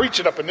 I'm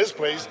preaching up in this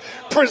place,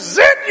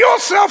 present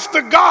yourself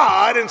to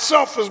God and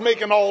self is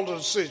making all the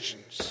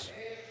decisions.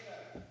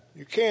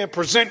 You can't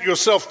present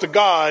yourself to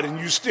God and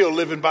you still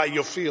living by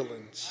your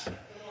feelings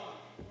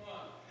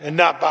and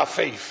not by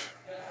faith.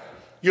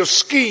 Your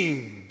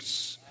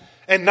schemes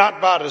and not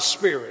by the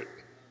Spirit.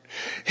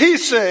 He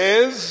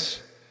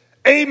says,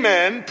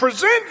 amen,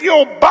 present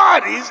your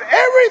bodies,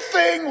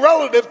 everything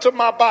relative to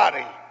my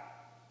body.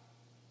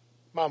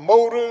 My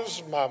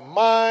motives, my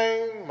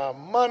mind, my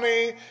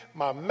money,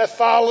 my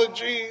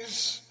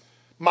methodologies,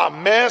 my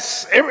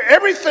mess,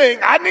 everything.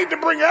 I need to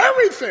bring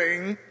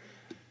everything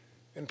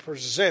and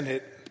present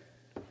it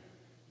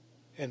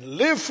and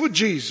live for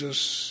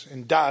Jesus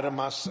and die to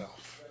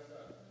myself.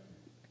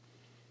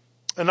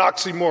 An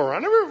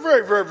oxymoron.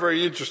 Very, very,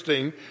 very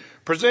interesting.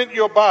 Present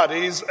your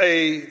bodies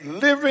a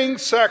living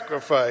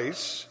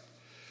sacrifice,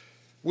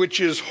 which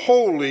is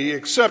holy,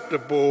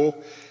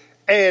 acceptable,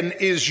 and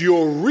is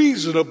your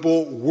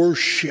reasonable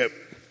worship.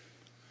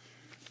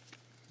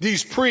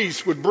 These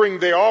priests would bring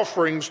their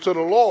offerings to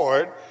the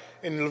Lord,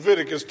 in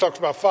Leviticus, it talks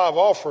about 5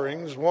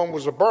 offerings. One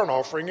was a burnt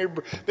offering.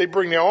 They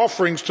bring their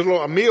offerings to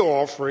a meal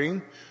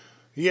offering.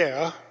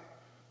 Yeah.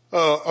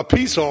 A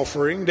peace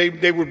offering.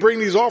 They would bring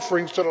these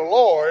offerings to the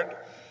Lord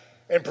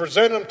and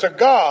present them to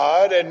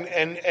God. And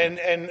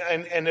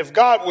if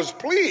God was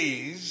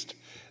pleased,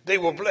 they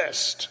were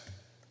blessed.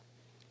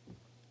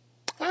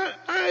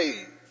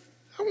 I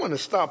want to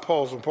stop,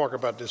 pause, and talk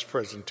about this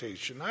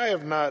presentation. I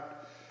have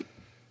not,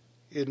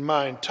 in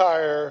my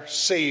entire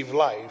saved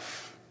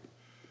life,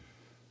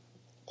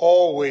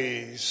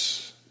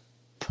 always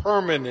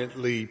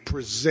permanently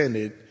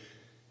presented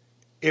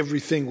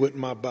everything with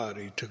my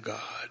body to God.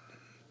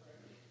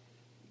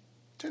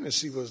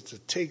 Tendency was to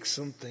take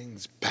some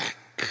things back.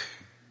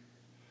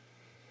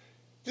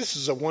 This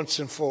is a once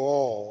and for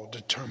all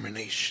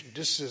determination.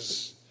 This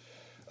is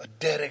a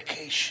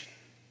dedication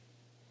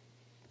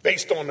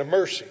based on the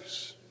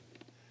mercies.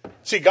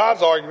 See,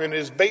 God's argument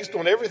is based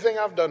on everything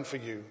I've done for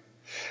you,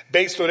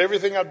 based on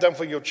everything I've done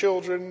for your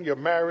children, your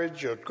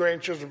marriage, your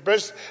grandchildren,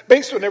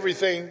 based on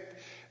everything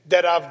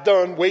that I've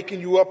done, waking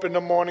you up in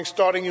the morning,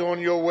 starting you on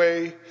your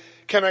way.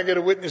 Can I get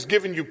a witness?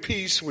 Giving you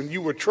peace when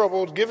you were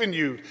troubled, giving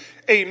you,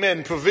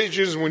 amen,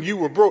 provisions when you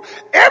were broke.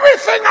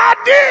 Everything I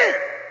did,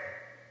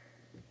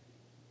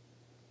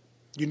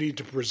 you need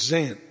to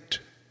present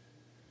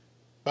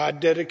by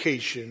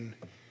dedication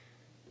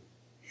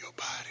your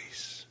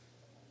bodies.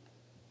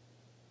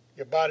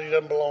 Your body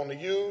doesn't belong to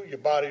you. Your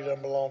body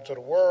doesn't belong to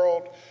the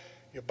world.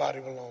 Your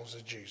body belongs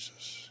to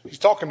Jesus. He's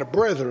talking to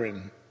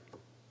brethren.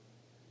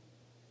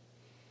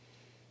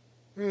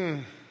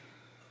 There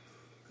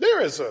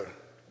is a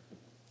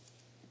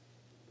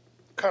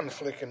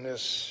conflict in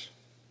this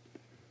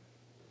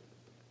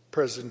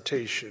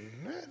presentation.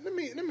 Let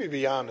me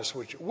be honest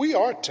with you. We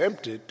are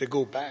tempted to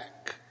go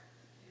back.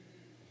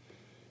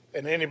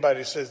 And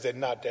anybody says they're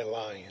not, they're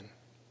lying.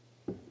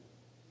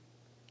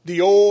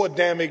 The old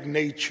Adamic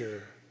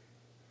nature,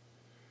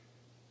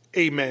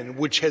 amen,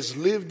 which has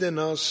lived in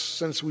us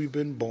since we've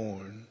been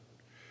born,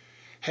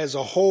 has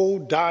a whole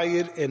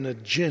diet and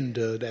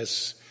agenda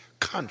that's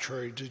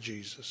contrary to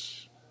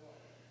Jesus.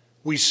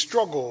 We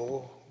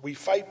struggle, we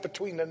fight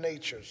between the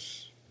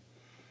natures,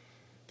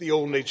 the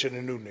old nature and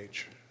the new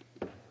nature.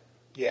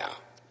 Yeah.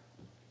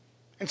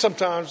 And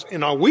sometimes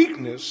in our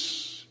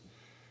weakness,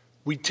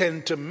 we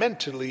tend to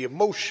mentally,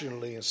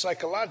 emotionally, and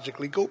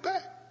psychologically go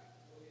back.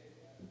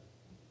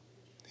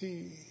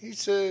 He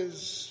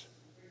says,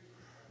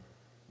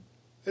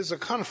 there's a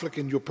conflict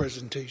in your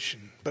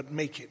presentation, but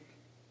make it.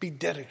 Be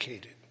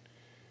dedicated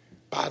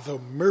by the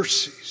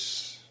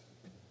mercies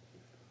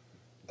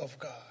of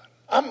God.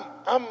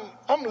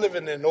 I'm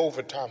living in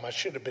overtime. I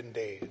should have been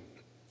dead.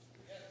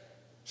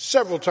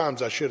 Several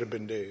times I should have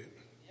been dead.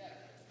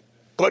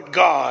 But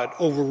God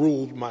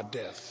overruled my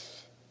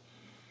death.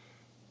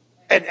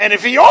 And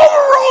if he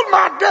overruled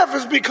my death,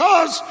 it's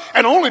because,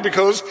 and only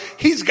because,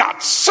 he's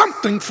got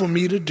something for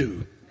me to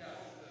do.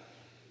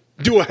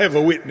 Do I have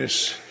a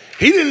witness?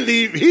 He didn't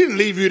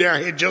leave you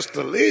down here just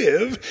to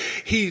live.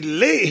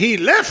 He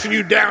left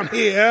you down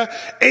here,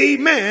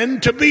 amen,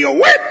 to be a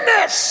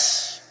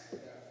witness.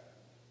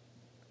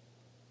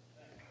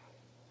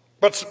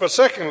 But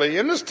secondly,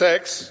 in this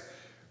text,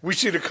 we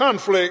see the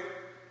conflict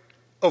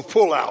of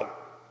pull out.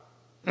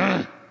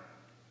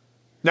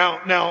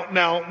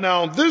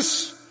 Now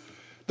this,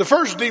 the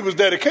first D was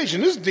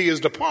dedication. This D is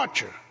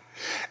departure.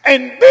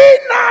 And be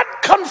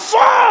not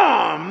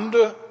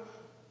conformed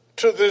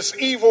to this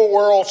evil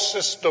world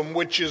system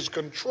which is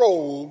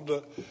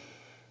controlled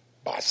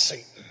by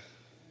Satan.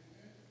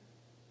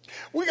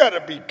 We got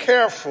to be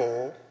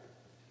careful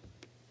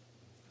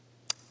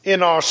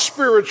in our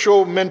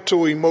spiritual,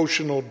 mental,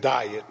 emotional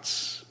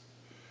diets.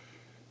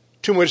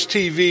 Too much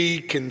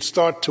TV can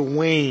start to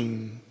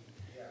wane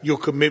your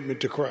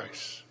commitment to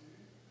Christ.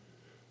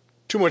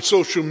 Too much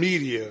social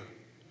media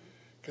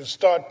can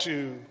start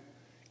to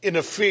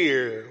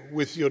interfere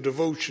with your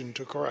devotion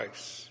to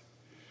Christ.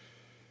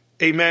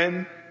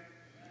 Amen.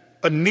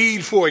 A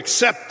need for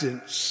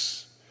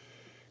acceptance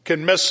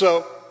can mess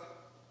up,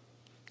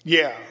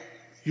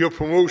 your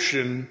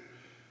promotion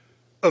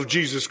of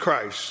Jesus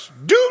Christ.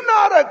 Do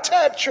not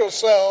attach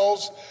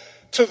yourselves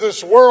to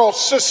this world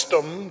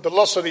system, the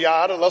lust of the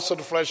eye, the lust of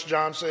the flesh,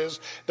 John says,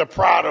 the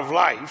pride of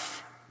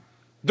life.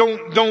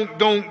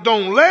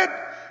 Don't let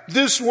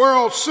this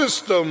world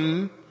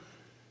system,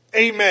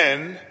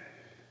 amen,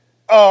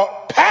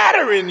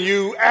 pattern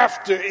you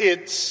after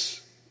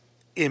its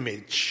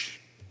image.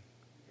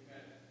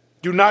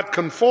 Do not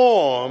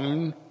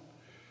conform,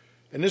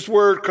 and this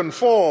word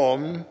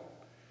conform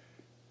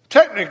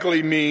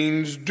technically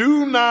means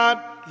do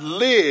not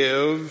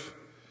live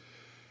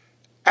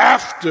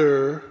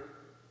after,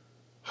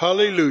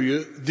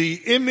 hallelujah,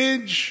 the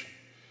image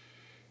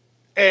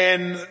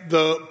and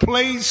the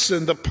place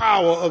and the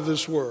power of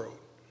this world.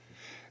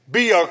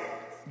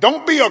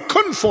 Don't be a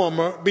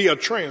conformer, be a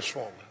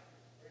transformer.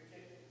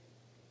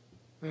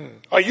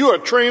 Are you a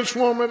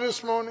transformer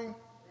this morning?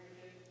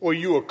 Or are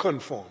you a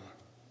conformer?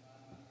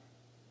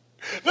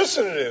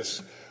 Listen to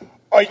this.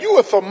 Are you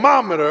a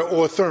thermometer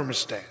or a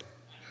thermostat?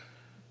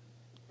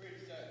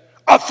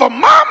 A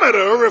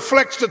thermometer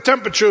reflects the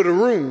temperature of the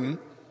room,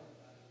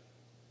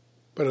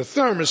 but a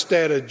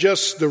thermostat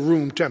adjusts the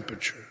room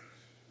temperature.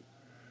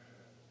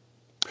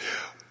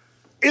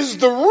 Is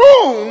the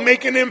room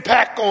making an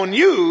impact on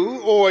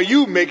you, or are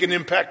you making an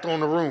impact on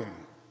the room?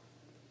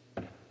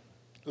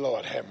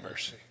 Lord have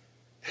mercy.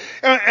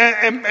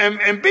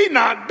 And be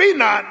not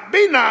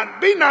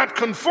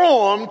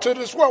conformed to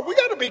this world. We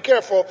got to be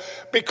careful,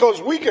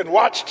 because we can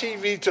watch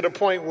TV to the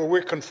point where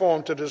we're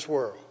conformed to this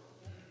world.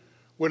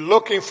 We're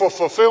looking for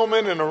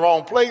fulfillment in the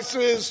wrong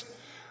places.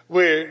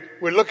 We're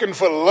looking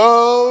for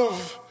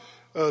love,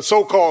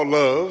 so-called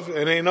love.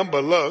 It ain't nothing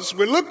but lust.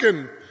 We're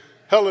looking,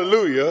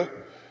 hallelujah.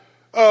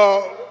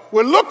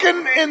 We're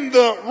looking in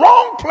the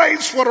wrong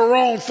place for the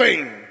wrong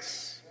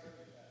things.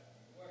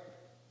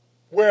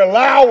 We're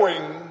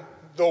allowing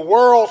the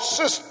world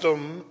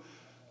system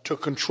to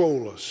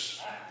control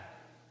us.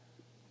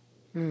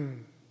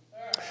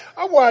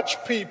 I watch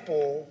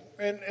people,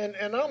 and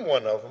I'm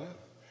one of them,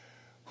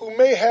 who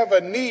may have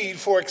a need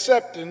for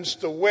acceptance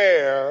to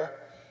wear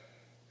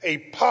a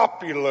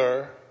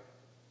popular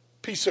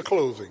piece of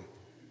clothing.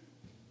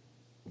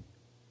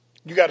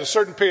 You got a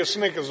certain pair of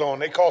sneakers on,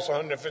 they cost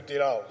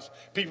 $150.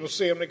 People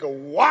see them, they go,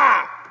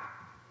 wow!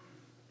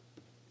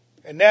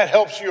 And that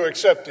helps your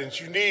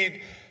acceptance. You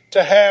need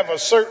to have a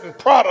certain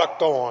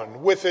product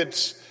on with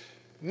its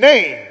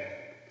name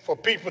for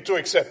people to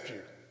accept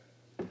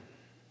you.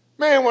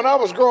 Man, when I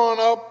was growing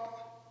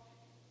up,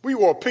 we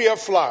wore PF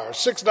flyers,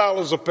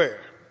 $6 a pair.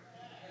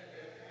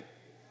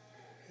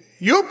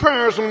 Your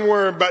parents weren't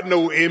worried about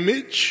no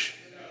image.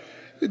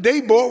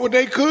 They bought what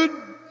they could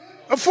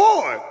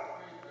afford.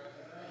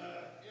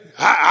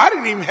 I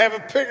didn't even have a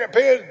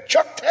pair of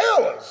Chuck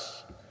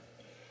Taylors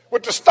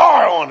with the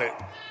star on it.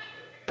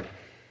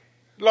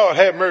 Lord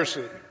have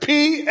mercy.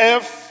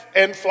 PF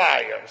and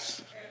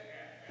flyers.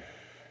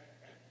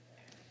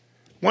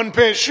 One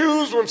pair of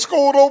shoes when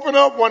school would open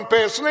up, one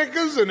pair of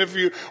sneakers, and if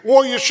you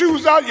wore your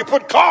shoes out, you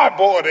put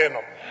cardboard in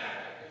them.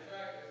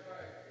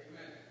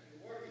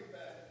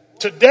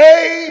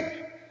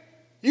 Today,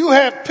 you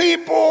have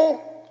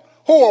people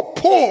who are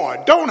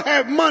poor, don't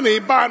have money,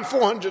 buying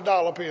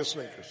 $400 pair of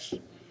sneakers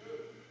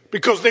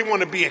because they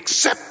want to be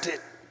accepted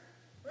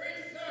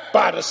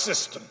by the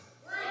system.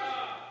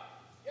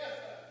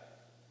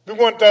 We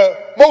want the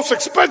most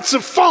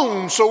expensive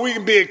phone so we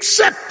can be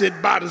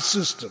accepted by the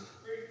system.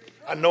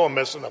 I know I'm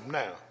messing up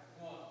now.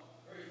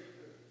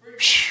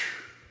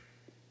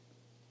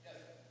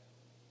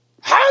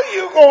 How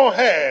you gonna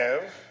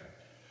have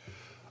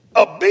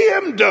a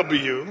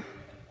BMW,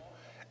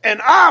 an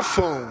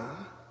iPhone,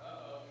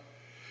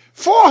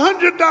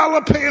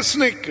 $400 pair of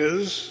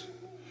sneakers,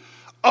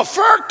 a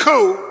fur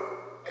coat,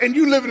 and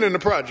you living in the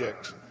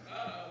projects?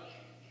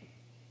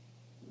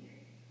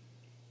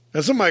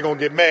 Now somebody gonna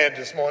get mad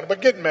this morning,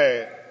 but get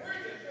mad.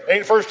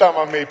 Ain't the first time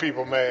I made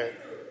people mad.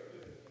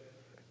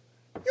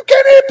 You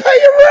can't even pay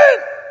your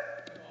rent.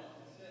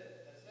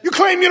 You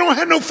claim you don't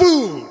have no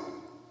food.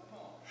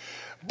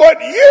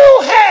 But you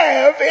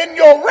have in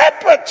your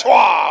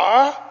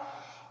repertoire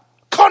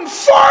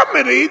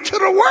conformity to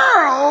the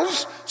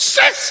world's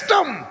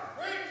system.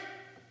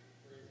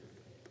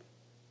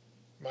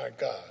 My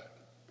God.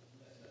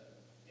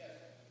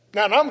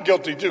 Now, and I'm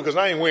guilty too, because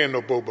I ain't wearing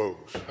no bobos.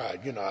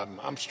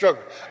 I'm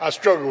struggling. I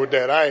struggle with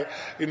that.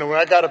 When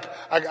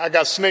I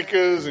got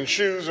sneakers and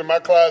shoes in my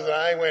closet,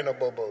 I ain't wearing no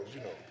bobos.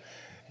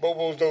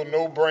 Bobos, those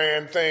no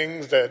brand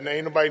things that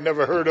ain't nobody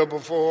never heard of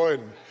before,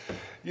 and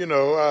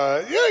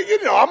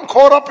I'm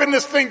caught up in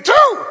this thing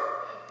too.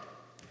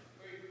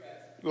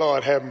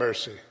 Lord have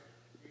mercy.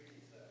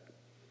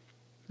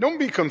 Don't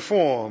be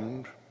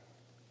conformed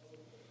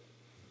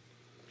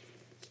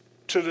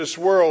to this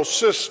world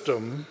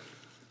system.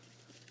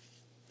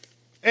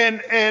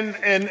 And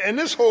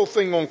this whole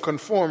thing on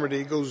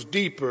conformity goes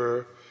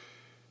deeper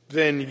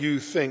than you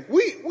think.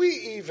 We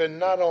even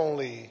not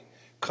only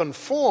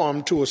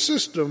conform to a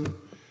system,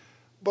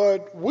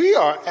 but we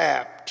are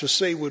apt to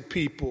say what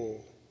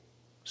people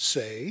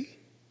say,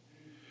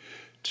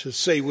 to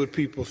say what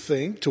people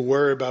think, to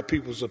worry about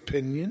people's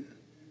opinion.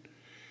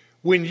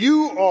 When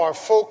you are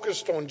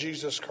focused on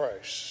Jesus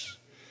Christ,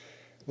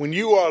 when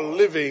you are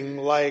living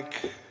like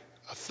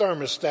a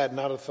thermostat,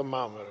 not a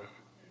thermometer,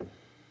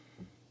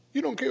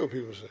 you don't care what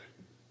people say.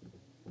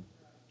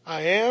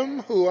 I am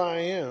who I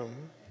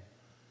am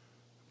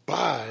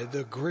by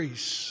the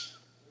grace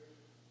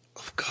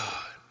of God,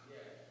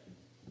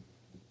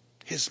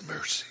 His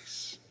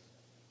mercies.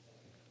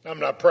 I'm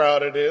not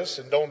proud of this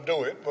and don't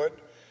do it, but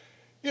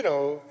in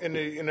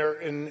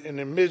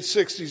the mid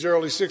 60s,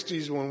 early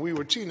 60s, when we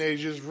were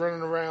teenagers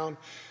running around,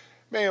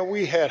 man,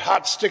 we had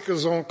hot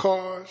stickers on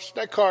cars.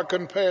 That car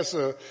couldn't pass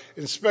an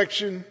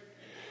inspection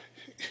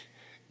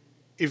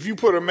if you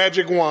put a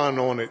magic wand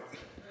on it.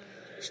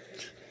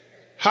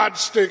 Hot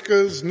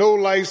stickers, no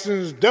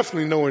license,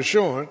 definitely no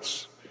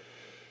insurance.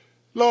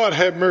 Lord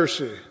have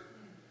mercy.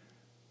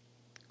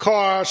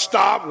 Car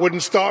stopped,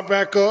 wouldn't start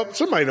back up.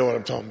 Somebody know what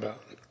I'm talking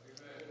about.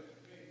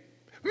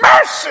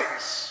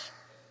 Mercies.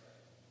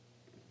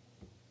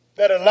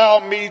 that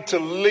allowed me to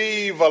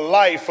live a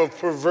life of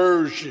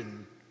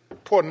perversion,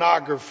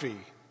 pornography.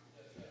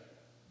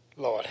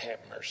 Lord have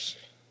mercy.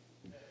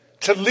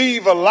 To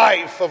live a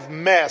life of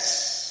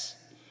mess,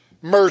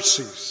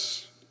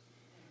 mercies.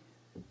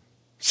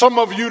 Some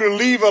of you to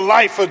live a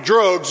life of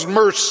drugs,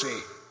 mercy.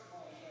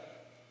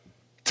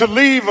 To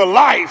live a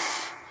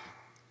life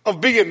of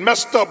being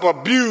messed up,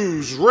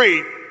 abused,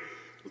 raped,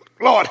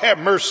 Lord have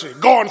mercy,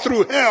 going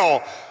through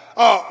hell,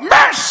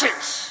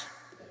 mercies.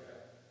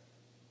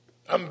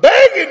 I'm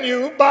begging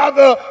you by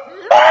the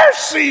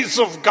mercies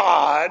of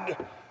God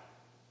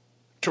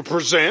to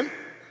present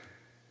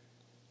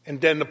and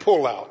then to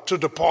pull out, to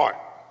depart.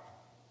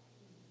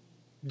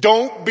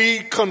 Don't be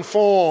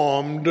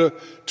conformed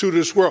to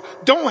this world.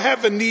 Don't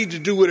have a need to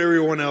do what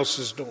everyone else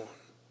is doing.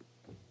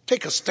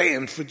 Take a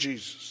stand for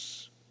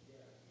Jesus.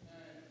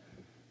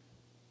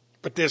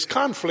 But there's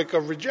conflict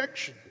of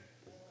rejection.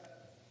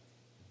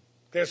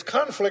 There's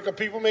conflict of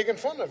people making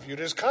fun of you.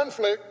 There's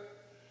conflict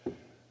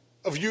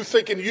of you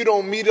thinking you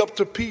don't meet up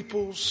to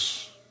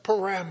people's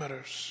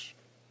parameters.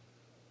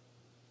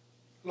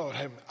 Lord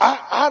have mercy.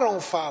 I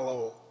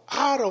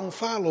don't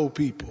follow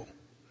people.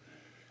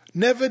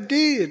 Never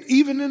did,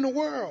 even in the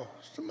world.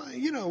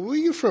 Somebody, where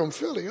you from?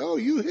 Philly. Oh,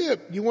 you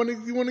hip. You want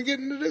to get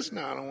into this?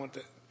 No, I don't want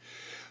that.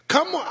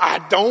 Come on, I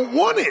don't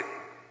want it.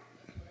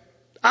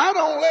 I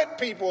don't let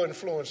people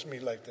influence me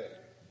like that.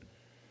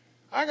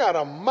 I got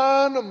a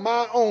mind of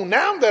my own.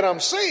 Now that I'm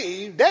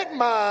saved, that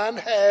mind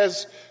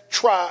has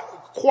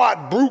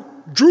quadruple.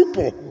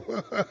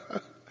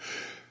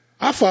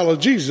 I follow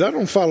Jesus. I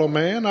don't follow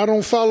man. I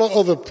don't follow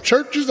other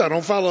churches. I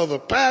don't follow other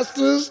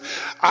pastors.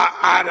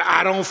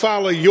 I don't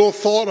follow your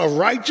thought of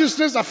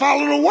righteousness. I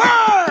follow the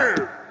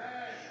word.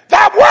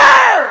 That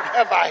word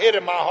have I hid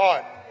in my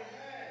heart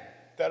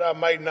that I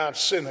might not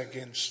sin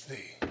against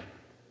thee.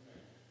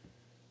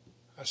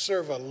 I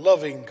serve a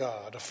loving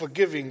God, a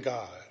forgiving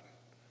God,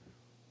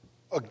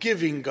 a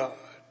giving God.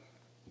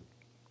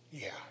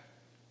 Yeah.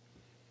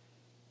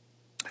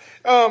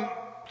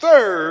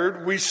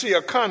 Third, we see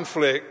a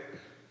conflict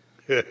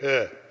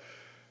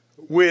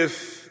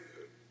with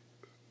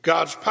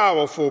God's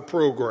powerful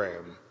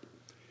program.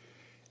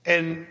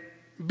 And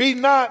be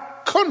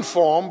not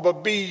conformed,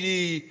 but be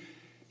ye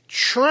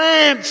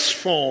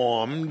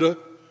transformed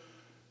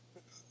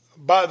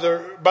by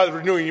the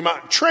renewing your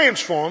mind.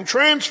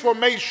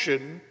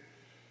 Transformation.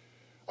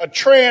 A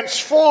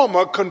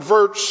transformer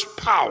converts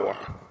power.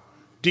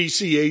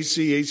 DC,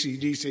 AC, AC,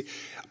 DC.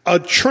 A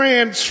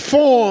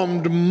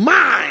transformed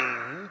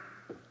mind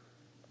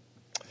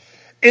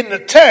in the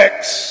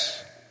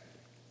text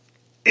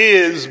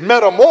is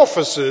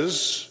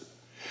metamorphosis,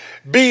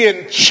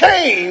 being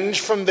changed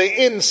from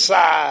the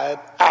inside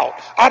out.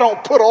 I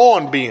don't put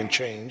on being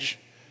changed.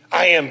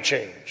 I am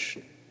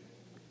changed.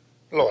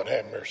 Lord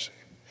have mercy.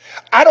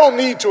 I don't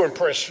need to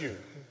impress you.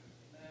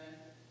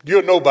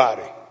 You're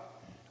nobody.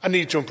 I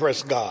need to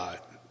impress God.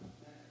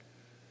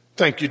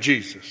 Thank you,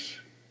 Jesus.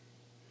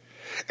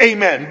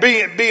 Amen.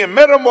 Being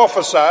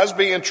metamorphosized,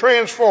 being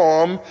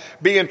transformed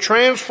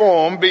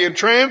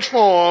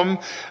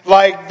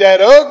like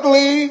that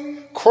ugly,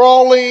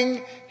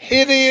 crawling,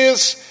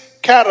 hideous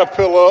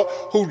caterpillar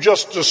who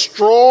just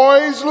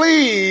destroys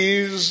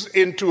leaves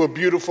into a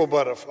beautiful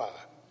butterfly.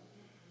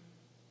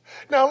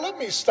 Now, let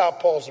me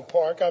stop, pause, and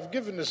park. I've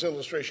given this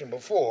illustration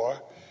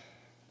before.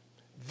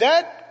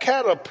 That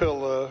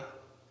caterpillar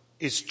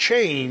is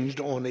changed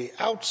on the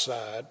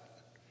outside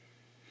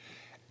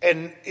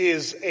and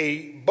is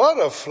a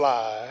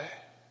butterfly,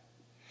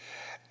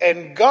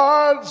 and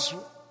God's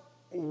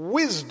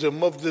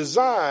wisdom of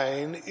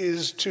design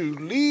is to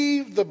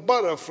leave the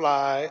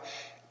butterfly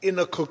in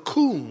a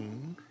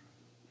cocoon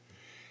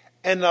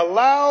and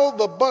allow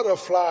the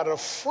butterfly to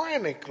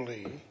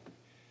frantically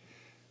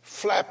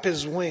flap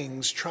his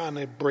wings trying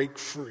to break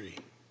free.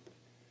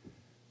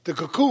 The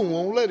cocoon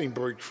won't let him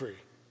break free.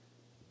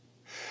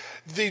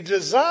 The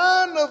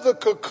design of the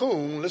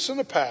cocoon, listen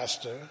to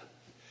Pastor,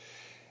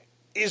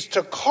 is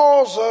to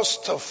cause us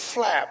to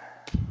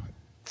flap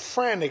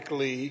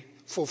frantically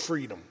for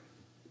freedom,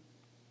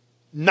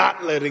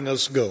 not letting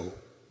us go.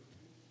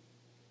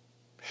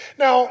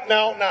 Now,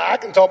 I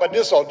can talk about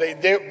this all day.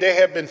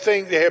 There have been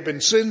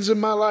sins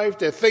in my life.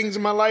 There are things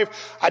in my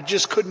life I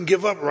just couldn't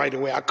give up right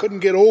away. I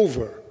couldn't get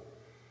over.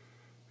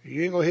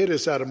 You ain't gonna hear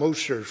this out of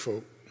most church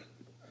folk.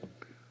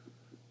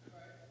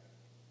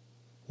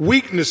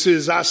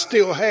 Weaknesses I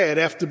still had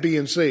after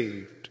being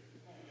saved.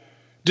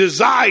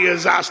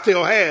 Desires I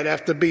still had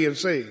after being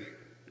saved.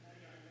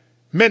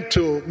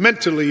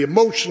 Mentally,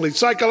 emotionally,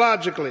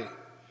 psychologically.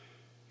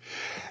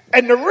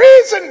 And the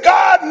reason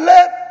God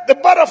let the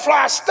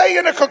butterfly stay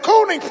in the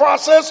cocooning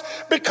process,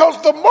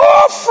 because the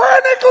more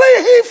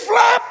frantically he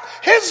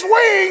flapped his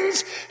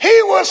wings,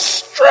 he was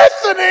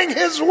strengthening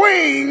his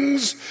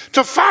wings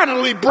to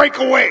finally break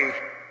away.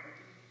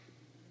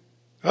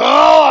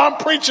 Oh, I'm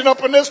preaching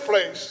up in this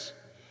place.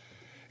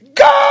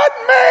 God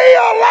may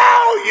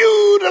allow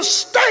you to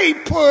stay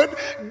put.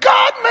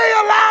 God may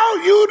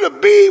allow you to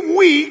be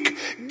weak.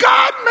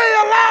 God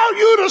may allow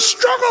you to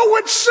struggle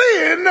with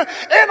sin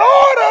in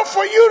order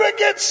for you to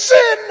get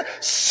sin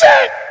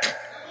sick.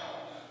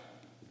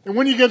 And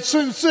when you get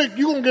sin sick,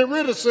 you're going to get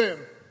rid of sin.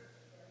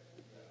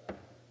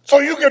 So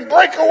you can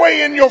break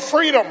away in your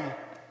freedom.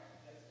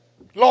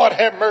 Lord,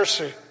 have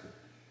mercy.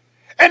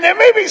 And there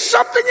may be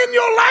something in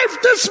your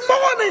life this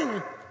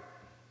morning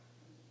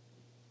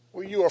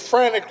where you are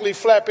frantically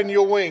flapping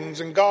your wings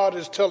and God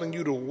is telling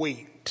you to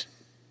wait.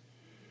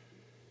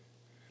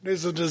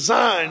 There's a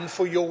design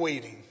for your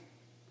waiting.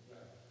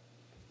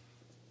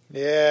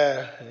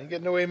 Yeah, I ain't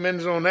getting no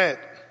amens on that.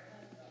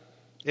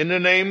 In the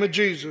name of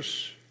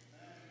Jesus.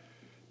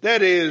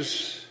 That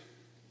is,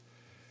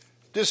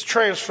 this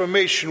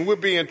transformation, we're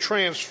being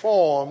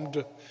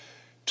transformed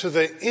to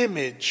the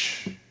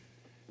image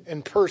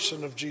and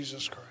person of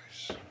Jesus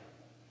Christ.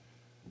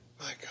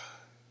 My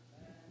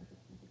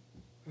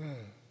God.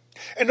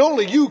 And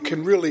only you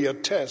can really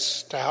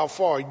attest to how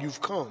far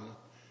you've come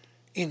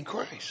in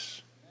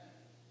Christ.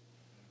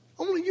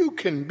 Only you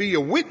can be a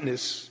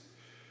witness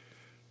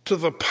to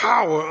the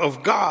power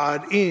of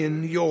God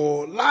in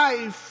your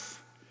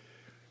life.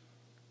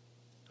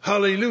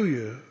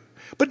 Hallelujah.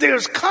 But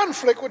there's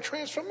conflict with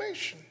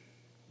transformation.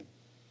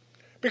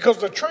 Because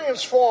the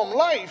transformed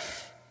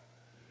life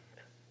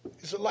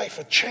is a life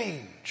of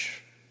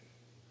change.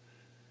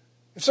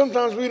 And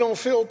sometimes we don't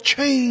feel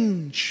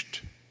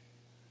changed.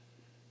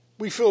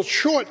 We feel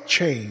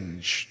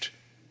shortchanged.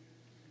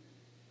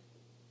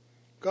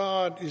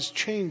 God is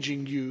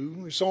changing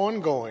you. It's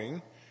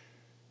ongoing.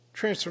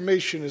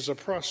 Transformation is a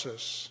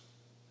process.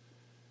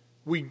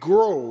 We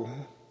grow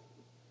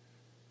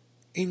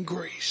in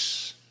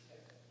grace.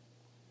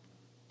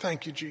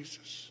 Thank you,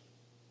 Jesus.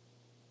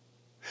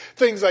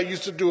 Things I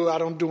used to do, I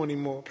don't do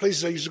anymore.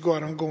 Places I used to go, I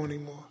don't go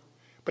anymore.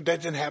 But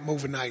that didn't happen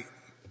overnight.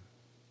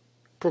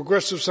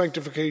 Progressive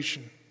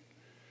sanctification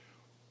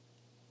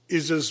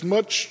is as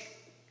much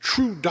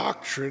true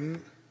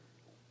doctrine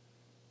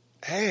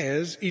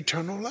as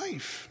eternal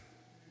life.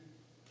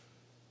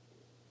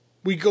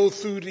 We go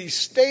through these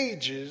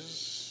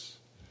stages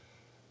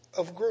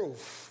of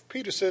growth.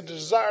 Peter said, the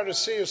desire to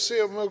see a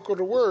seal milk of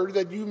the word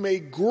that you may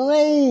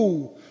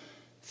grow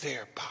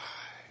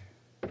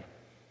thereby.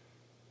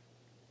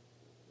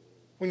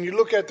 When you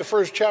look at the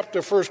first chapter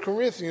of 1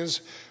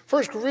 Corinthians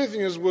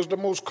was the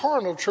most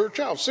carnal church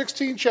out.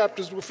 16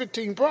 chapters with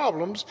 15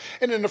 problems.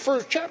 And in the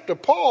first chapter,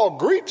 Paul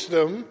greets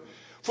them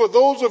for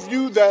those of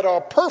you that are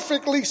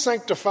perfectly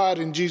sanctified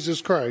in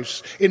Jesus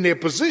Christ in their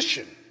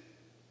position.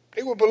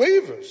 They were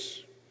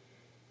believers,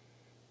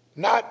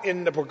 not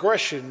in the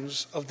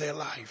progressions of their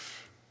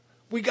life.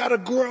 We got to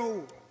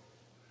grow.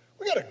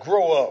 We got to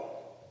grow up.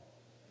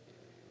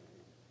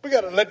 We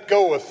got to let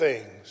go of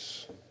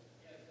things.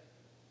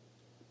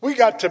 We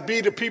got to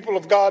be the people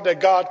of God that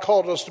God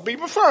called us to be.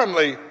 But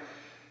firmly,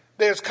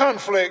 there's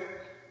conflict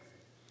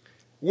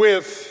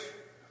with,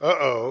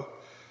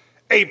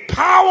 a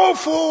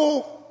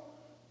powerful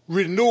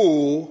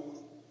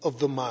renewal of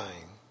the mind.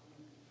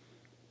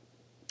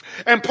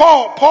 And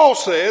Paul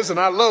says, and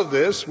I love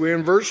this, we're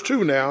in verse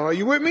 2 now. Are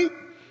you with me?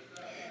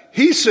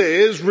 He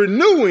says,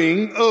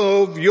 renewing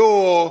of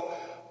your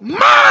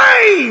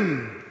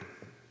mind.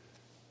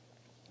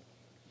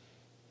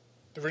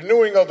 The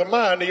renewing of the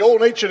mind. The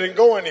old nature didn't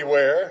go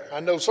anywhere. I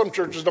know some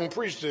churches don't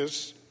preach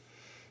this.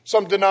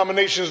 Some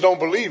denominations don't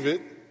believe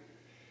it.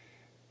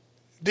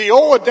 The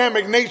old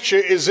Adamic nature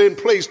is in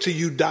place till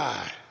you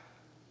die.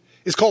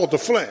 It's called the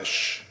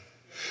flesh.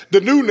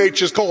 The new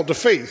nature is called the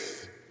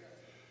faith.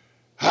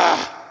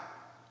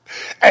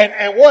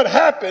 And what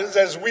happens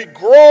as we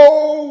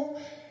grow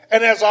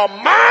and as our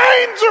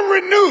minds are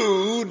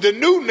renewed, the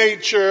new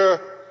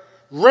nature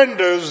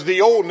renders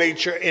the old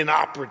nature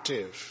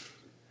inoperative.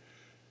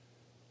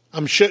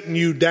 I'm shutting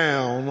you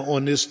down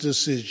on this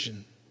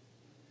decision.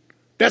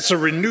 That's a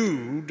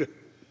renewed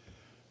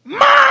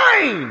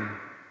mind.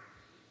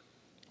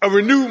 A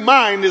renewed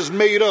mind is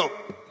made up.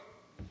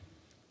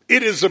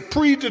 It is a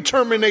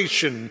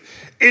predetermination.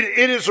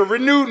 It is a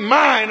renewed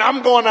mind.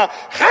 I'm going to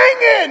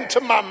hang in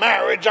to my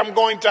marriage. I'm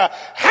going to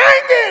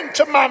hang in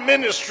to my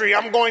ministry.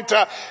 I'm going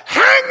to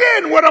hang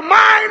in with a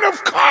mind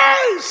of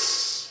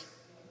Christ.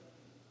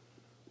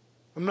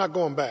 I'm not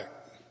going back.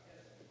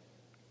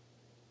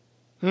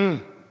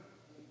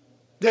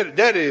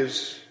 That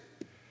is,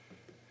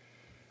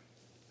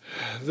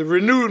 the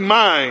renewed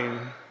mind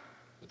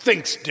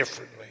thinks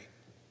differently.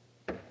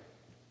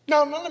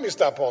 Now let me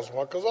stop pausing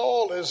because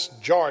all this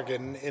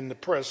jargon in the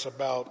press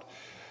about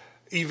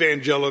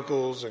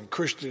evangelicals and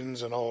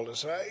Christians and all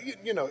this,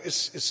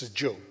 it's a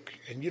joke.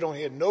 And you don't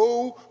hear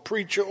no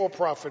preacher or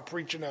prophet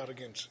preaching out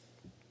against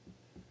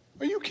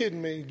it. Are you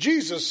kidding me?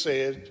 Jesus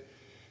said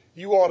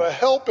you ought to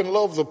help and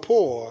love the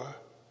poor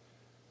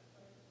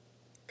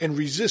and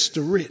resist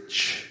the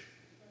rich.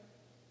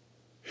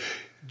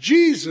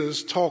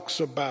 Jesus talks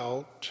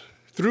about,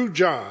 through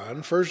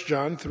John, 1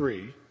 John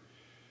 3,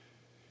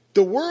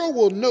 the world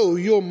will know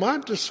you're my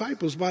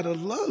disciples by the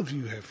love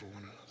you have for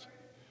one another.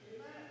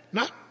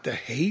 Not the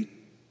hate,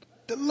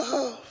 the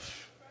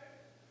love.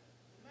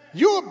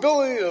 Your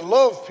ability to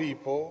love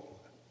people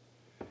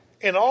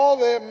in all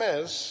their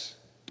mess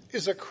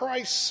is a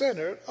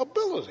Christ-centered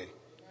ability.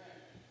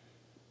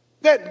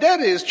 That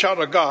is, child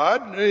of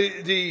God,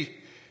 the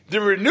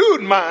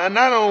renewed mind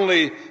not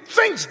only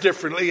thinks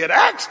differently, it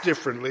acts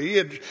differently,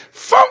 it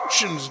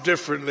functions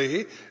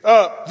differently.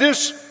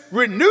 This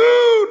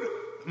renewed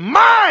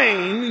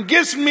mind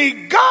gives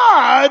me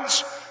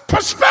God's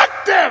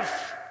perspective.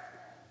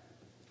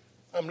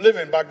 I'm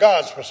living by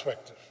God's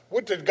perspective.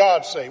 What did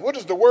God say? What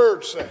does the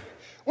Word say?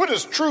 What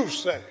does truth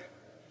say?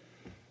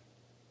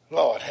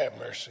 Lord, have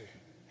mercy.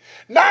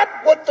 Not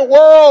what the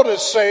world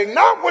is saying,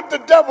 not what the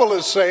devil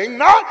is saying,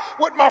 not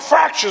what my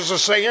fractures are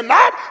saying,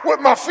 not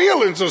what my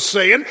feelings are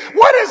saying.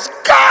 What is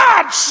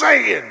God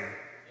saying?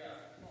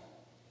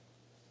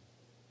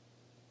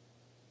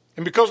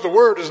 And because the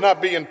word is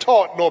not being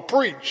taught nor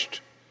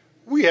preached,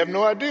 we have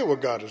no idea what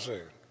God is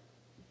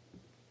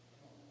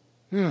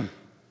saying.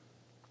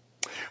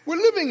 We're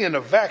living in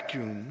a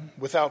vacuum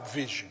without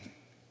vision.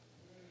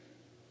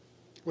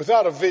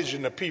 Without a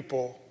vision, the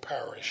people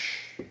perish.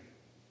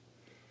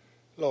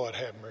 Lord,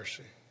 have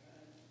mercy.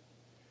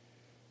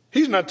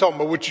 He's not talking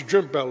about what you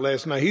dreamt about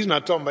last night. He's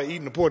not talking about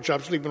eating a pork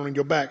chop, sleeping on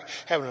your back,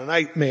 having a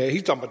nightmare.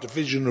 He's talking about the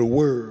vision of the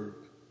word.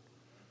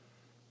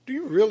 Do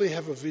you really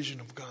have a vision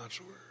of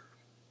God's word?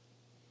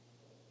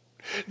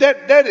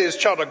 That is,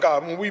 child of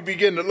God, when we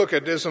begin to look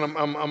at this, and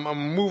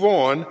I'm move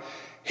on,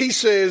 he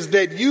says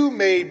that you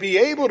may be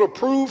able to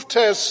prove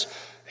tests,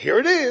 here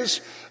it is,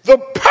 the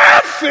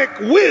perfect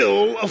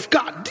will of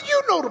God. Do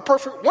you know the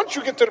perfect, once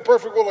you get to the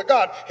perfect will of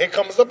God, here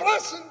comes the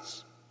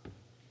blessings.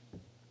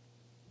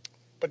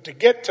 But to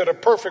get to the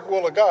perfect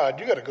will of God,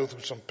 you got to go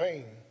through some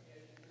pain.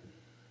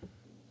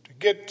 To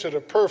get to the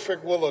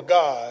perfect will of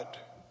God,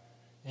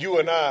 you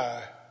and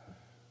I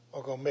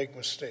are going to make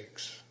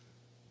mistakes.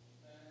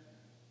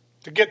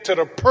 To get to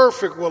the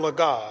perfect will of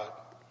God,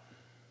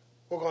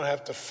 we're going to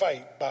have to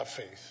fight by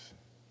faith.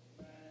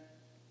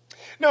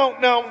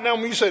 Now,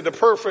 when you say the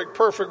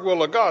perfect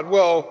will of God,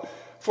 well,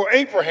 for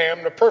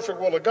Abraham, the perfect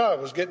will of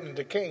God was getting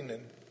into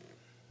Canaan,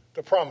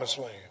 the promised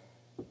land.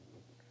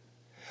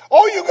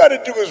 All you got to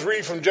do is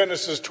read from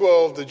Genesis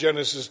 12 to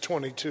Genesis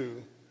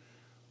 22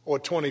 or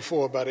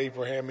 24 about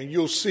Abraham, and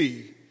you'll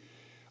see,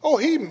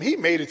 he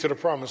made it to the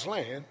promised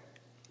land.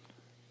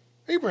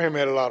 Abraham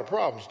had a lot of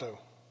problems, though.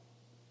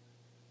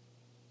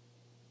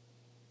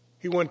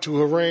 He went to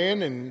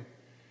Haran and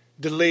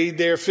delayed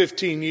there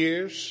 15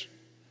 years,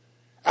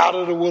 out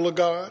of the will of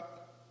God.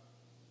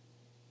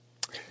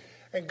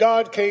 And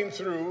God came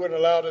through and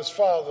allowed his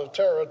father,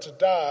 Terah, to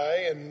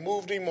die and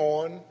moved him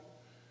on.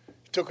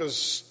 He took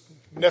his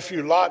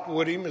nephew Lot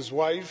with him, his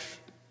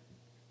wife,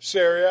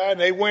 Sarah, and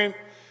they went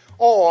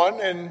on,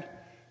 and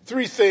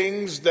three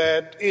things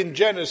that in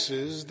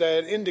Genesis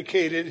that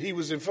indicated he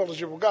was in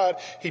fellowship with God.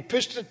 He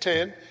pitched a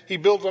tent, he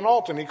built an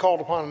altar, and he called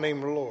upon the name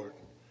of the Lord.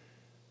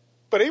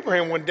 But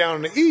Abraham went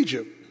down to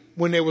Egypt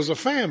when there was a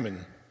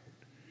famine.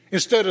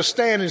 Instead of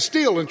standing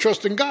still and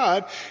trusting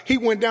God, he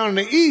went down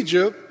to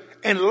Egypt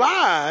and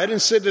lied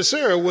and said that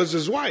Sarah was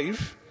his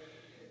wife.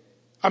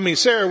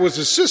 Sarah was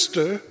his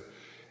sister.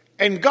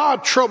 And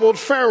God troubled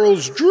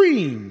Pharaoh's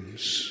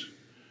dreams.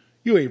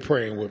 You ain't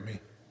praying with me.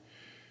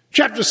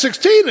 Chapter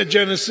 16 of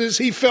Genesis,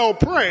 he fell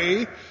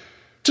prey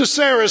to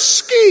Sarah's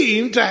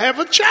scheme to have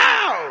a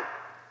child.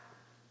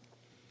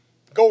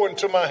 Go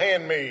into my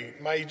handmaid,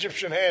 my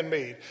Egyptian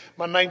handmaid,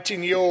 my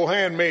 19-year-old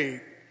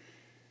handmaid,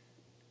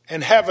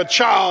 and have a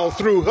child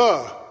through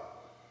her.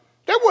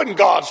 That wasn't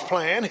God's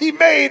plan. He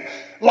made,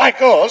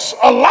 like us,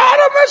 a lot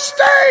of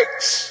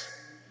mistakes.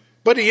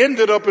 But he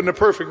ended up in the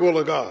perfect will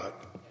of God.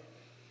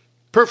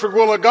 Perfect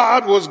will of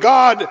God was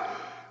God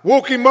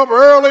woke him up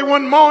early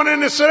one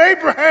morning and said,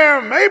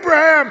 Abraham.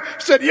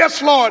 He said,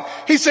 yes, Lord.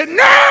 He said,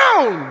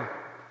 now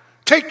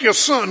take your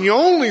son, your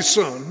only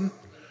son,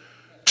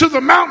 to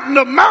the mountain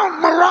of Mount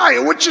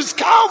Moriah, which is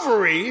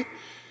Calvary,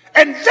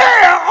 and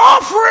there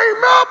offer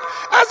him up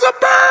as a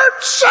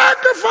burnt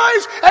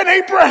sacrifice. And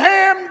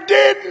Abraham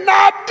did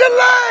not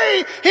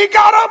delay. He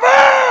got up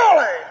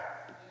early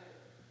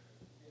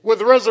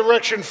with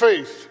resurrection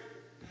faith.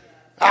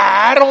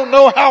 I don't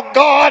know how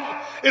God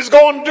is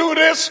going to do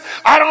this.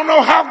 I don't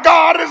know how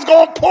God is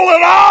going to pull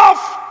it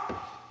off.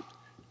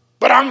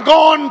 But I'm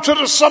going to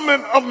the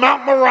summit of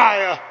Mount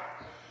Moriah.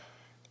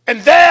 And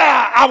there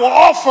I will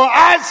offer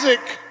Isaac,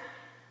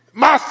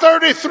 my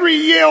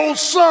 33-year-old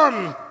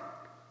son,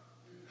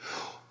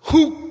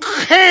 who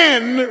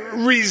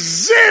can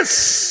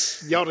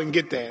resist. Y'all didn't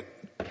get that.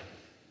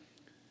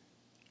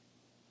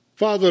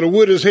 Father, the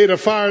wood is here, the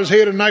fire is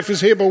here, the knife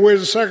is here, but where's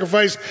the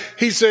sacrifice?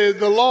 He said,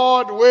 the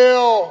Lord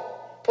will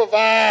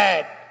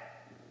provide.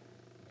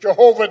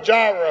 Jehovah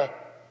Jireh.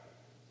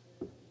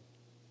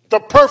 The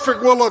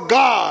perfect will of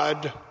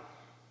God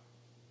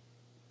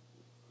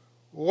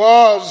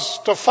was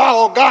to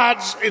follow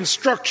God's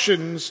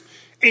instructions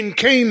in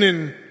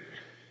Canaan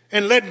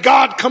and let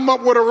God come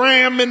up with a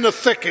ram in the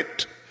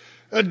thicket.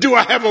 Do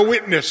I have a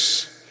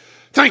witness?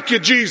 Thank you,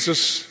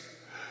 Jesus.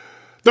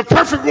 The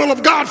perfect will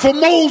of God for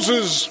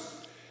Moses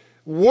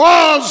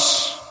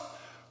was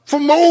for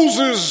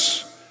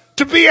Moses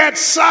to be at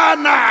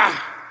Sinai,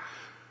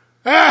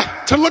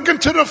 to look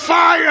into the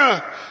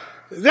fire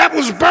that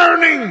was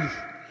burning,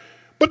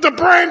 but the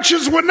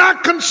branches were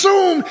not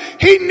consumed.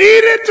 He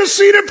needed to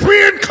see the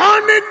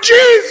pre-incarnate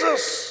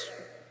Jesus.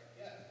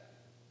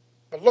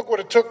 But look what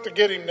it took to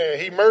get him there.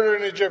 He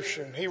murdered an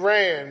Egyptian. He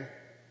ran.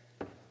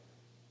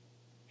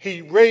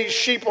 He raised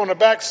sheep on the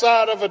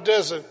backside of a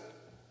desert.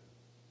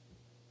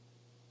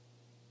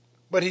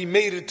 But he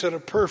made it to the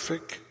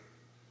perfect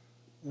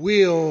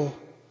will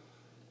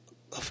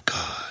of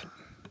God.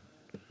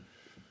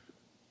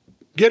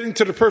 Getting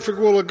to the perfect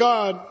will of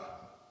God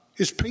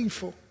is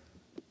painful.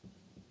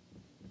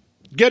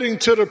 Getting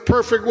to the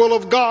perfect will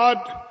of God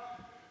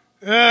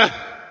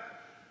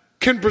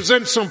can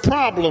present some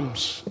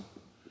problems.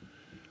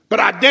 But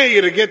I dare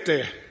you to get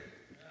there.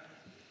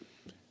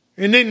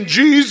 And then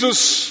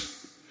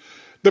Jesus,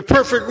 the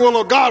perfect will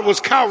of God was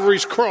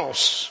Calvary's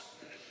cross.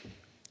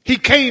 He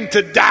came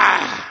to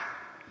die.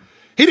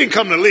 He didn't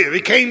come to live. He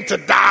came to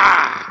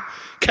die.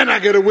 Can I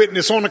get a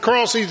witness? On the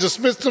cross, he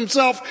dismissed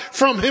himself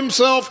from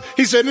himself.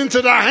 He said,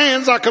 into thy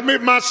hands I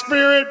commit my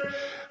spirit.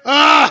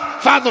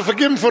 Father,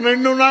 forgive them, for they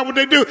know not what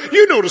they do.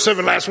 You know the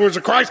 7 last words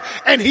of Christ.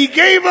 And he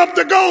gave up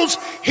the ghost.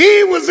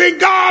 He was in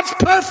God's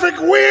perfect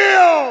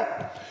will.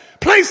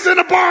 Placed in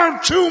a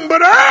borrowed tomb,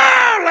 but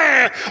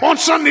early on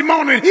Sunday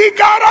morning, he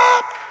got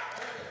up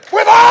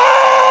with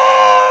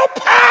all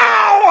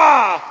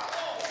power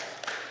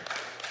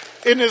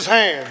in his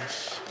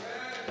hands.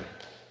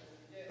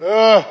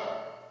 The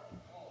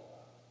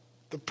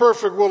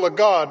perfect will of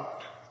God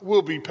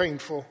will be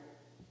painful.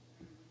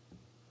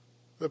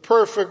 The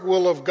perfect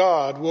will of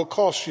God will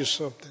cost you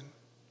something.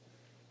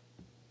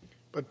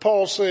 But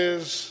Paul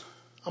says,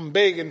 I'm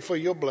begging for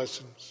your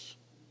blessings.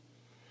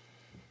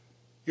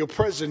 Your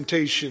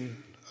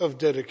presentation of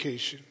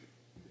dedication.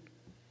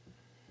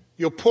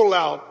 Your pull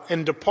out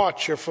and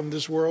departure from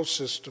this world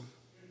system.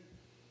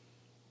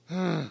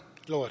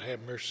 Lord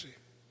have mercy.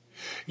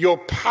 Your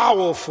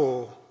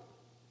powerful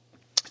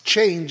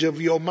change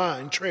of your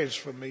mind,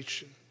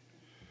 transformation.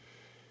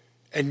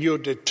 And your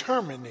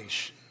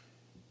determination,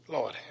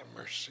 Lord have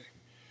mercy,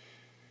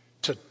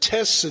 to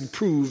test and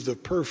prove the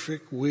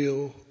perfect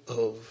will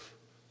of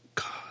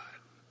God.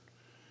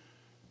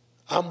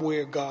 I'm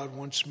where God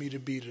wants me to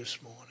be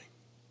this morning.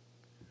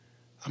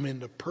 I'm in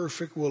the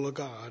perfect will of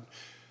God.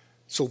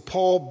 So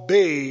Paul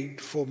begged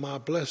for my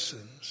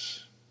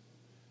blessings.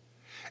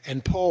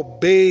 And Paul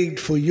begged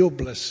for your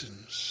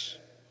blessings.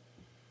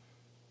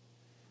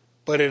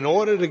 But in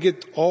order to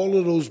get all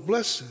of those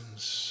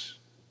blessings,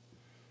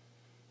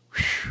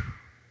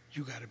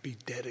 you got to be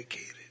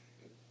dedicated.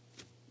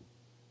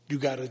 You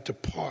got to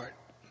depart.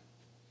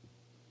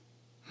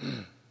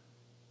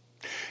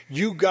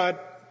 You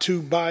got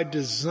to, by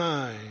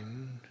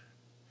design,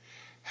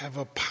 have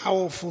a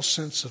powerful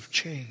sense of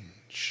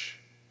change.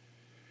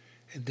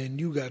 And then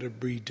you got to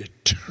be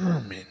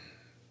determined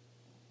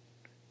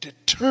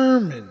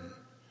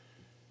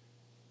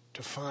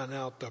to find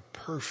out the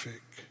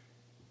perfect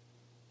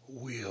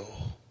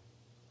will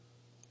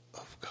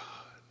of God.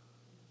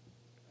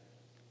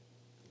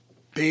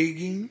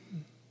 Begging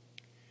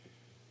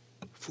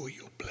for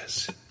your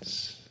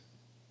blessings.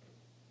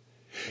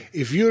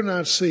 If you're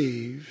not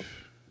saved,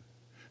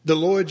 the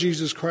Lord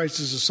Jesus Christ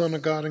is the Son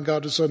of God and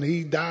God the Son.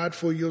 He died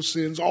for your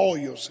sins, all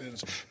your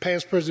sins,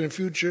 past, present, and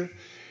future.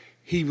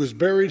 He was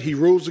buried. He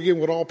rose again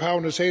with all power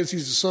in his hands.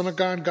 He's the Son of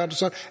God and God the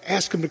Son.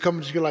 Ask him to come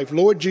into your life.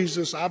 Lord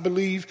Jesus, I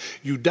believe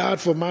you died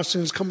for my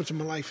sins. Come into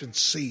my life and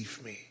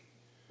save me.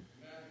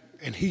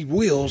 And he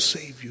will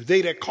save you.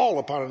 They that call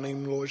upon the name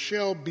of the Lord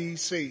shall be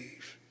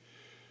saved.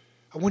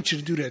 I want you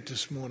to do that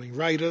this morning.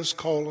 Write us,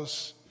 call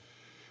us.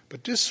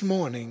 But this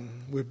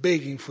morning, we're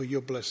begging for your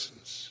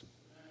blessings.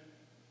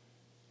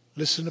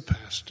 Listen to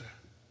Pastor.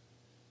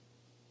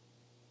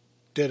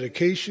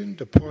 Dedication,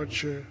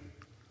 departure,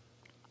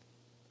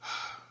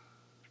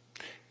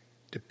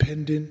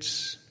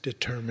 dependence,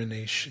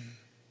 determination.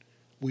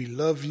 We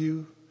love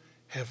you.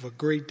 Have a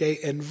great day.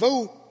 And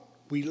vote.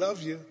 We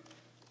love you.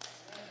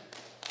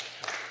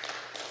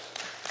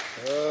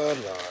 Oh,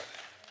 Lord.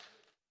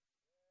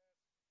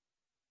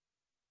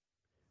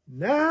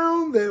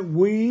 Now that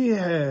we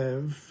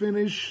have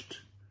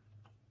finished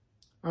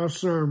our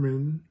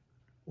sermon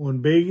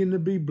on begging to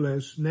be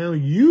blessed, now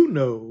you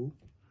know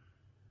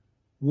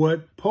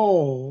what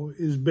Paul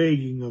is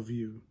begging of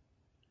you.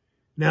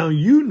 Now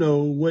you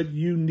know what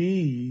you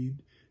need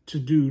to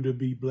do to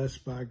be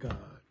blessed by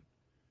God.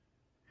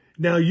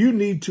 Now you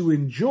need to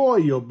enjoy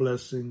your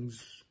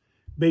blessings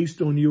based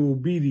on your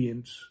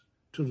obedience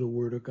to the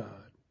Word of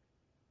God.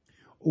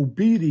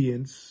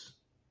 Obedience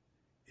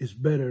is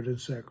better than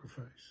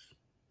sacrifice.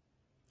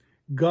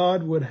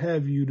 God would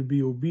have you to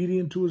be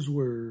obedient to his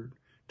word,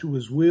 to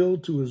his will,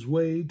 to his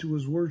way, to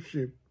his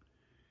worship,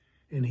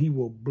 and he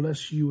will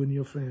bless you and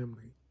your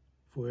family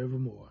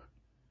forevermore.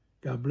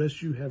 God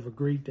bless you. Have a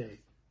great day.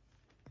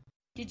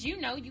 Did you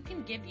know you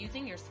can give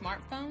using your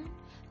smartphone?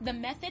 The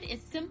method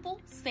is simple,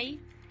 safe,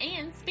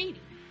 and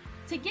speedy.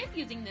 To give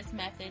using this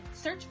method,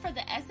 search for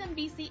the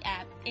SMBC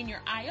app in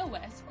your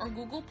iOS or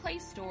Google Play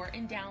Store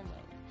and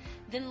download.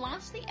 Then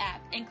launch the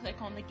app and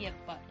click on the Give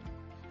button.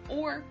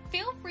 Or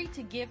feel free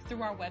to give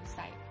through our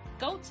website.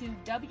 Go to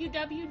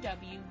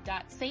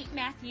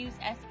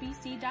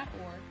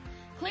www.stmatthewsfbc.org,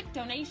 click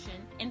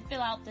Donation, and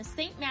fill out the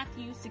St.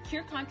 Matthews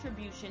Secure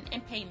Contribution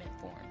and Payment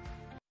form.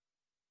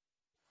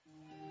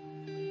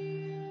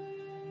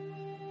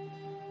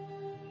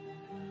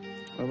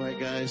 All right,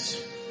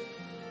 guys.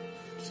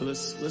 So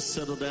let's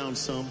settle down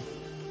some.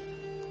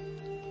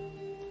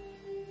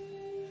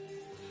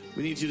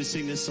 We need you to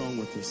sing this song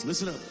with us.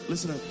 Listen up.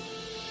 Listen up.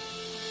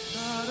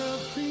 God of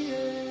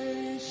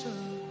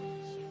creation,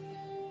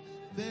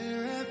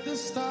 there at the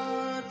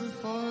start,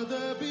 before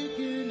the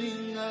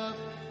beginning of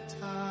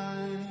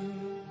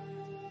time.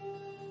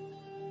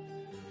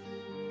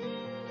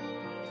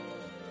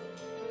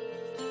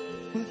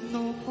 With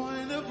no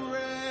point of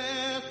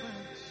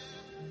reference,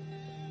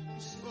 you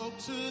spoke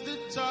to the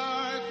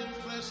dark and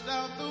fleshed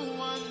out the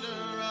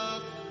wonder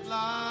of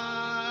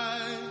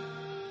life.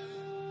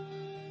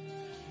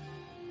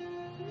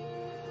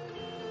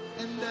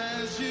 And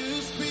as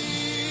you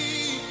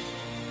speak,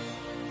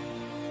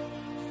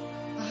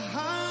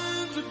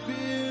 100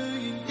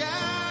 billion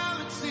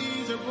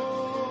galaxies are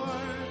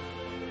born,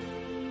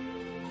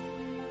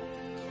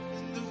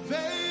 and the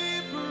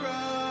vapor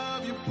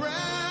of your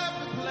breath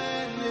the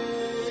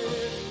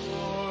planets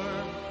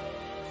form.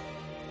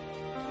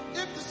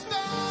 If the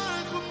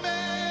stars were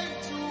made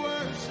to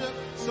worship,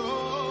 so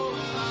will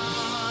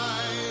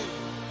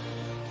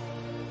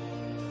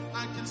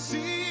I can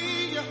see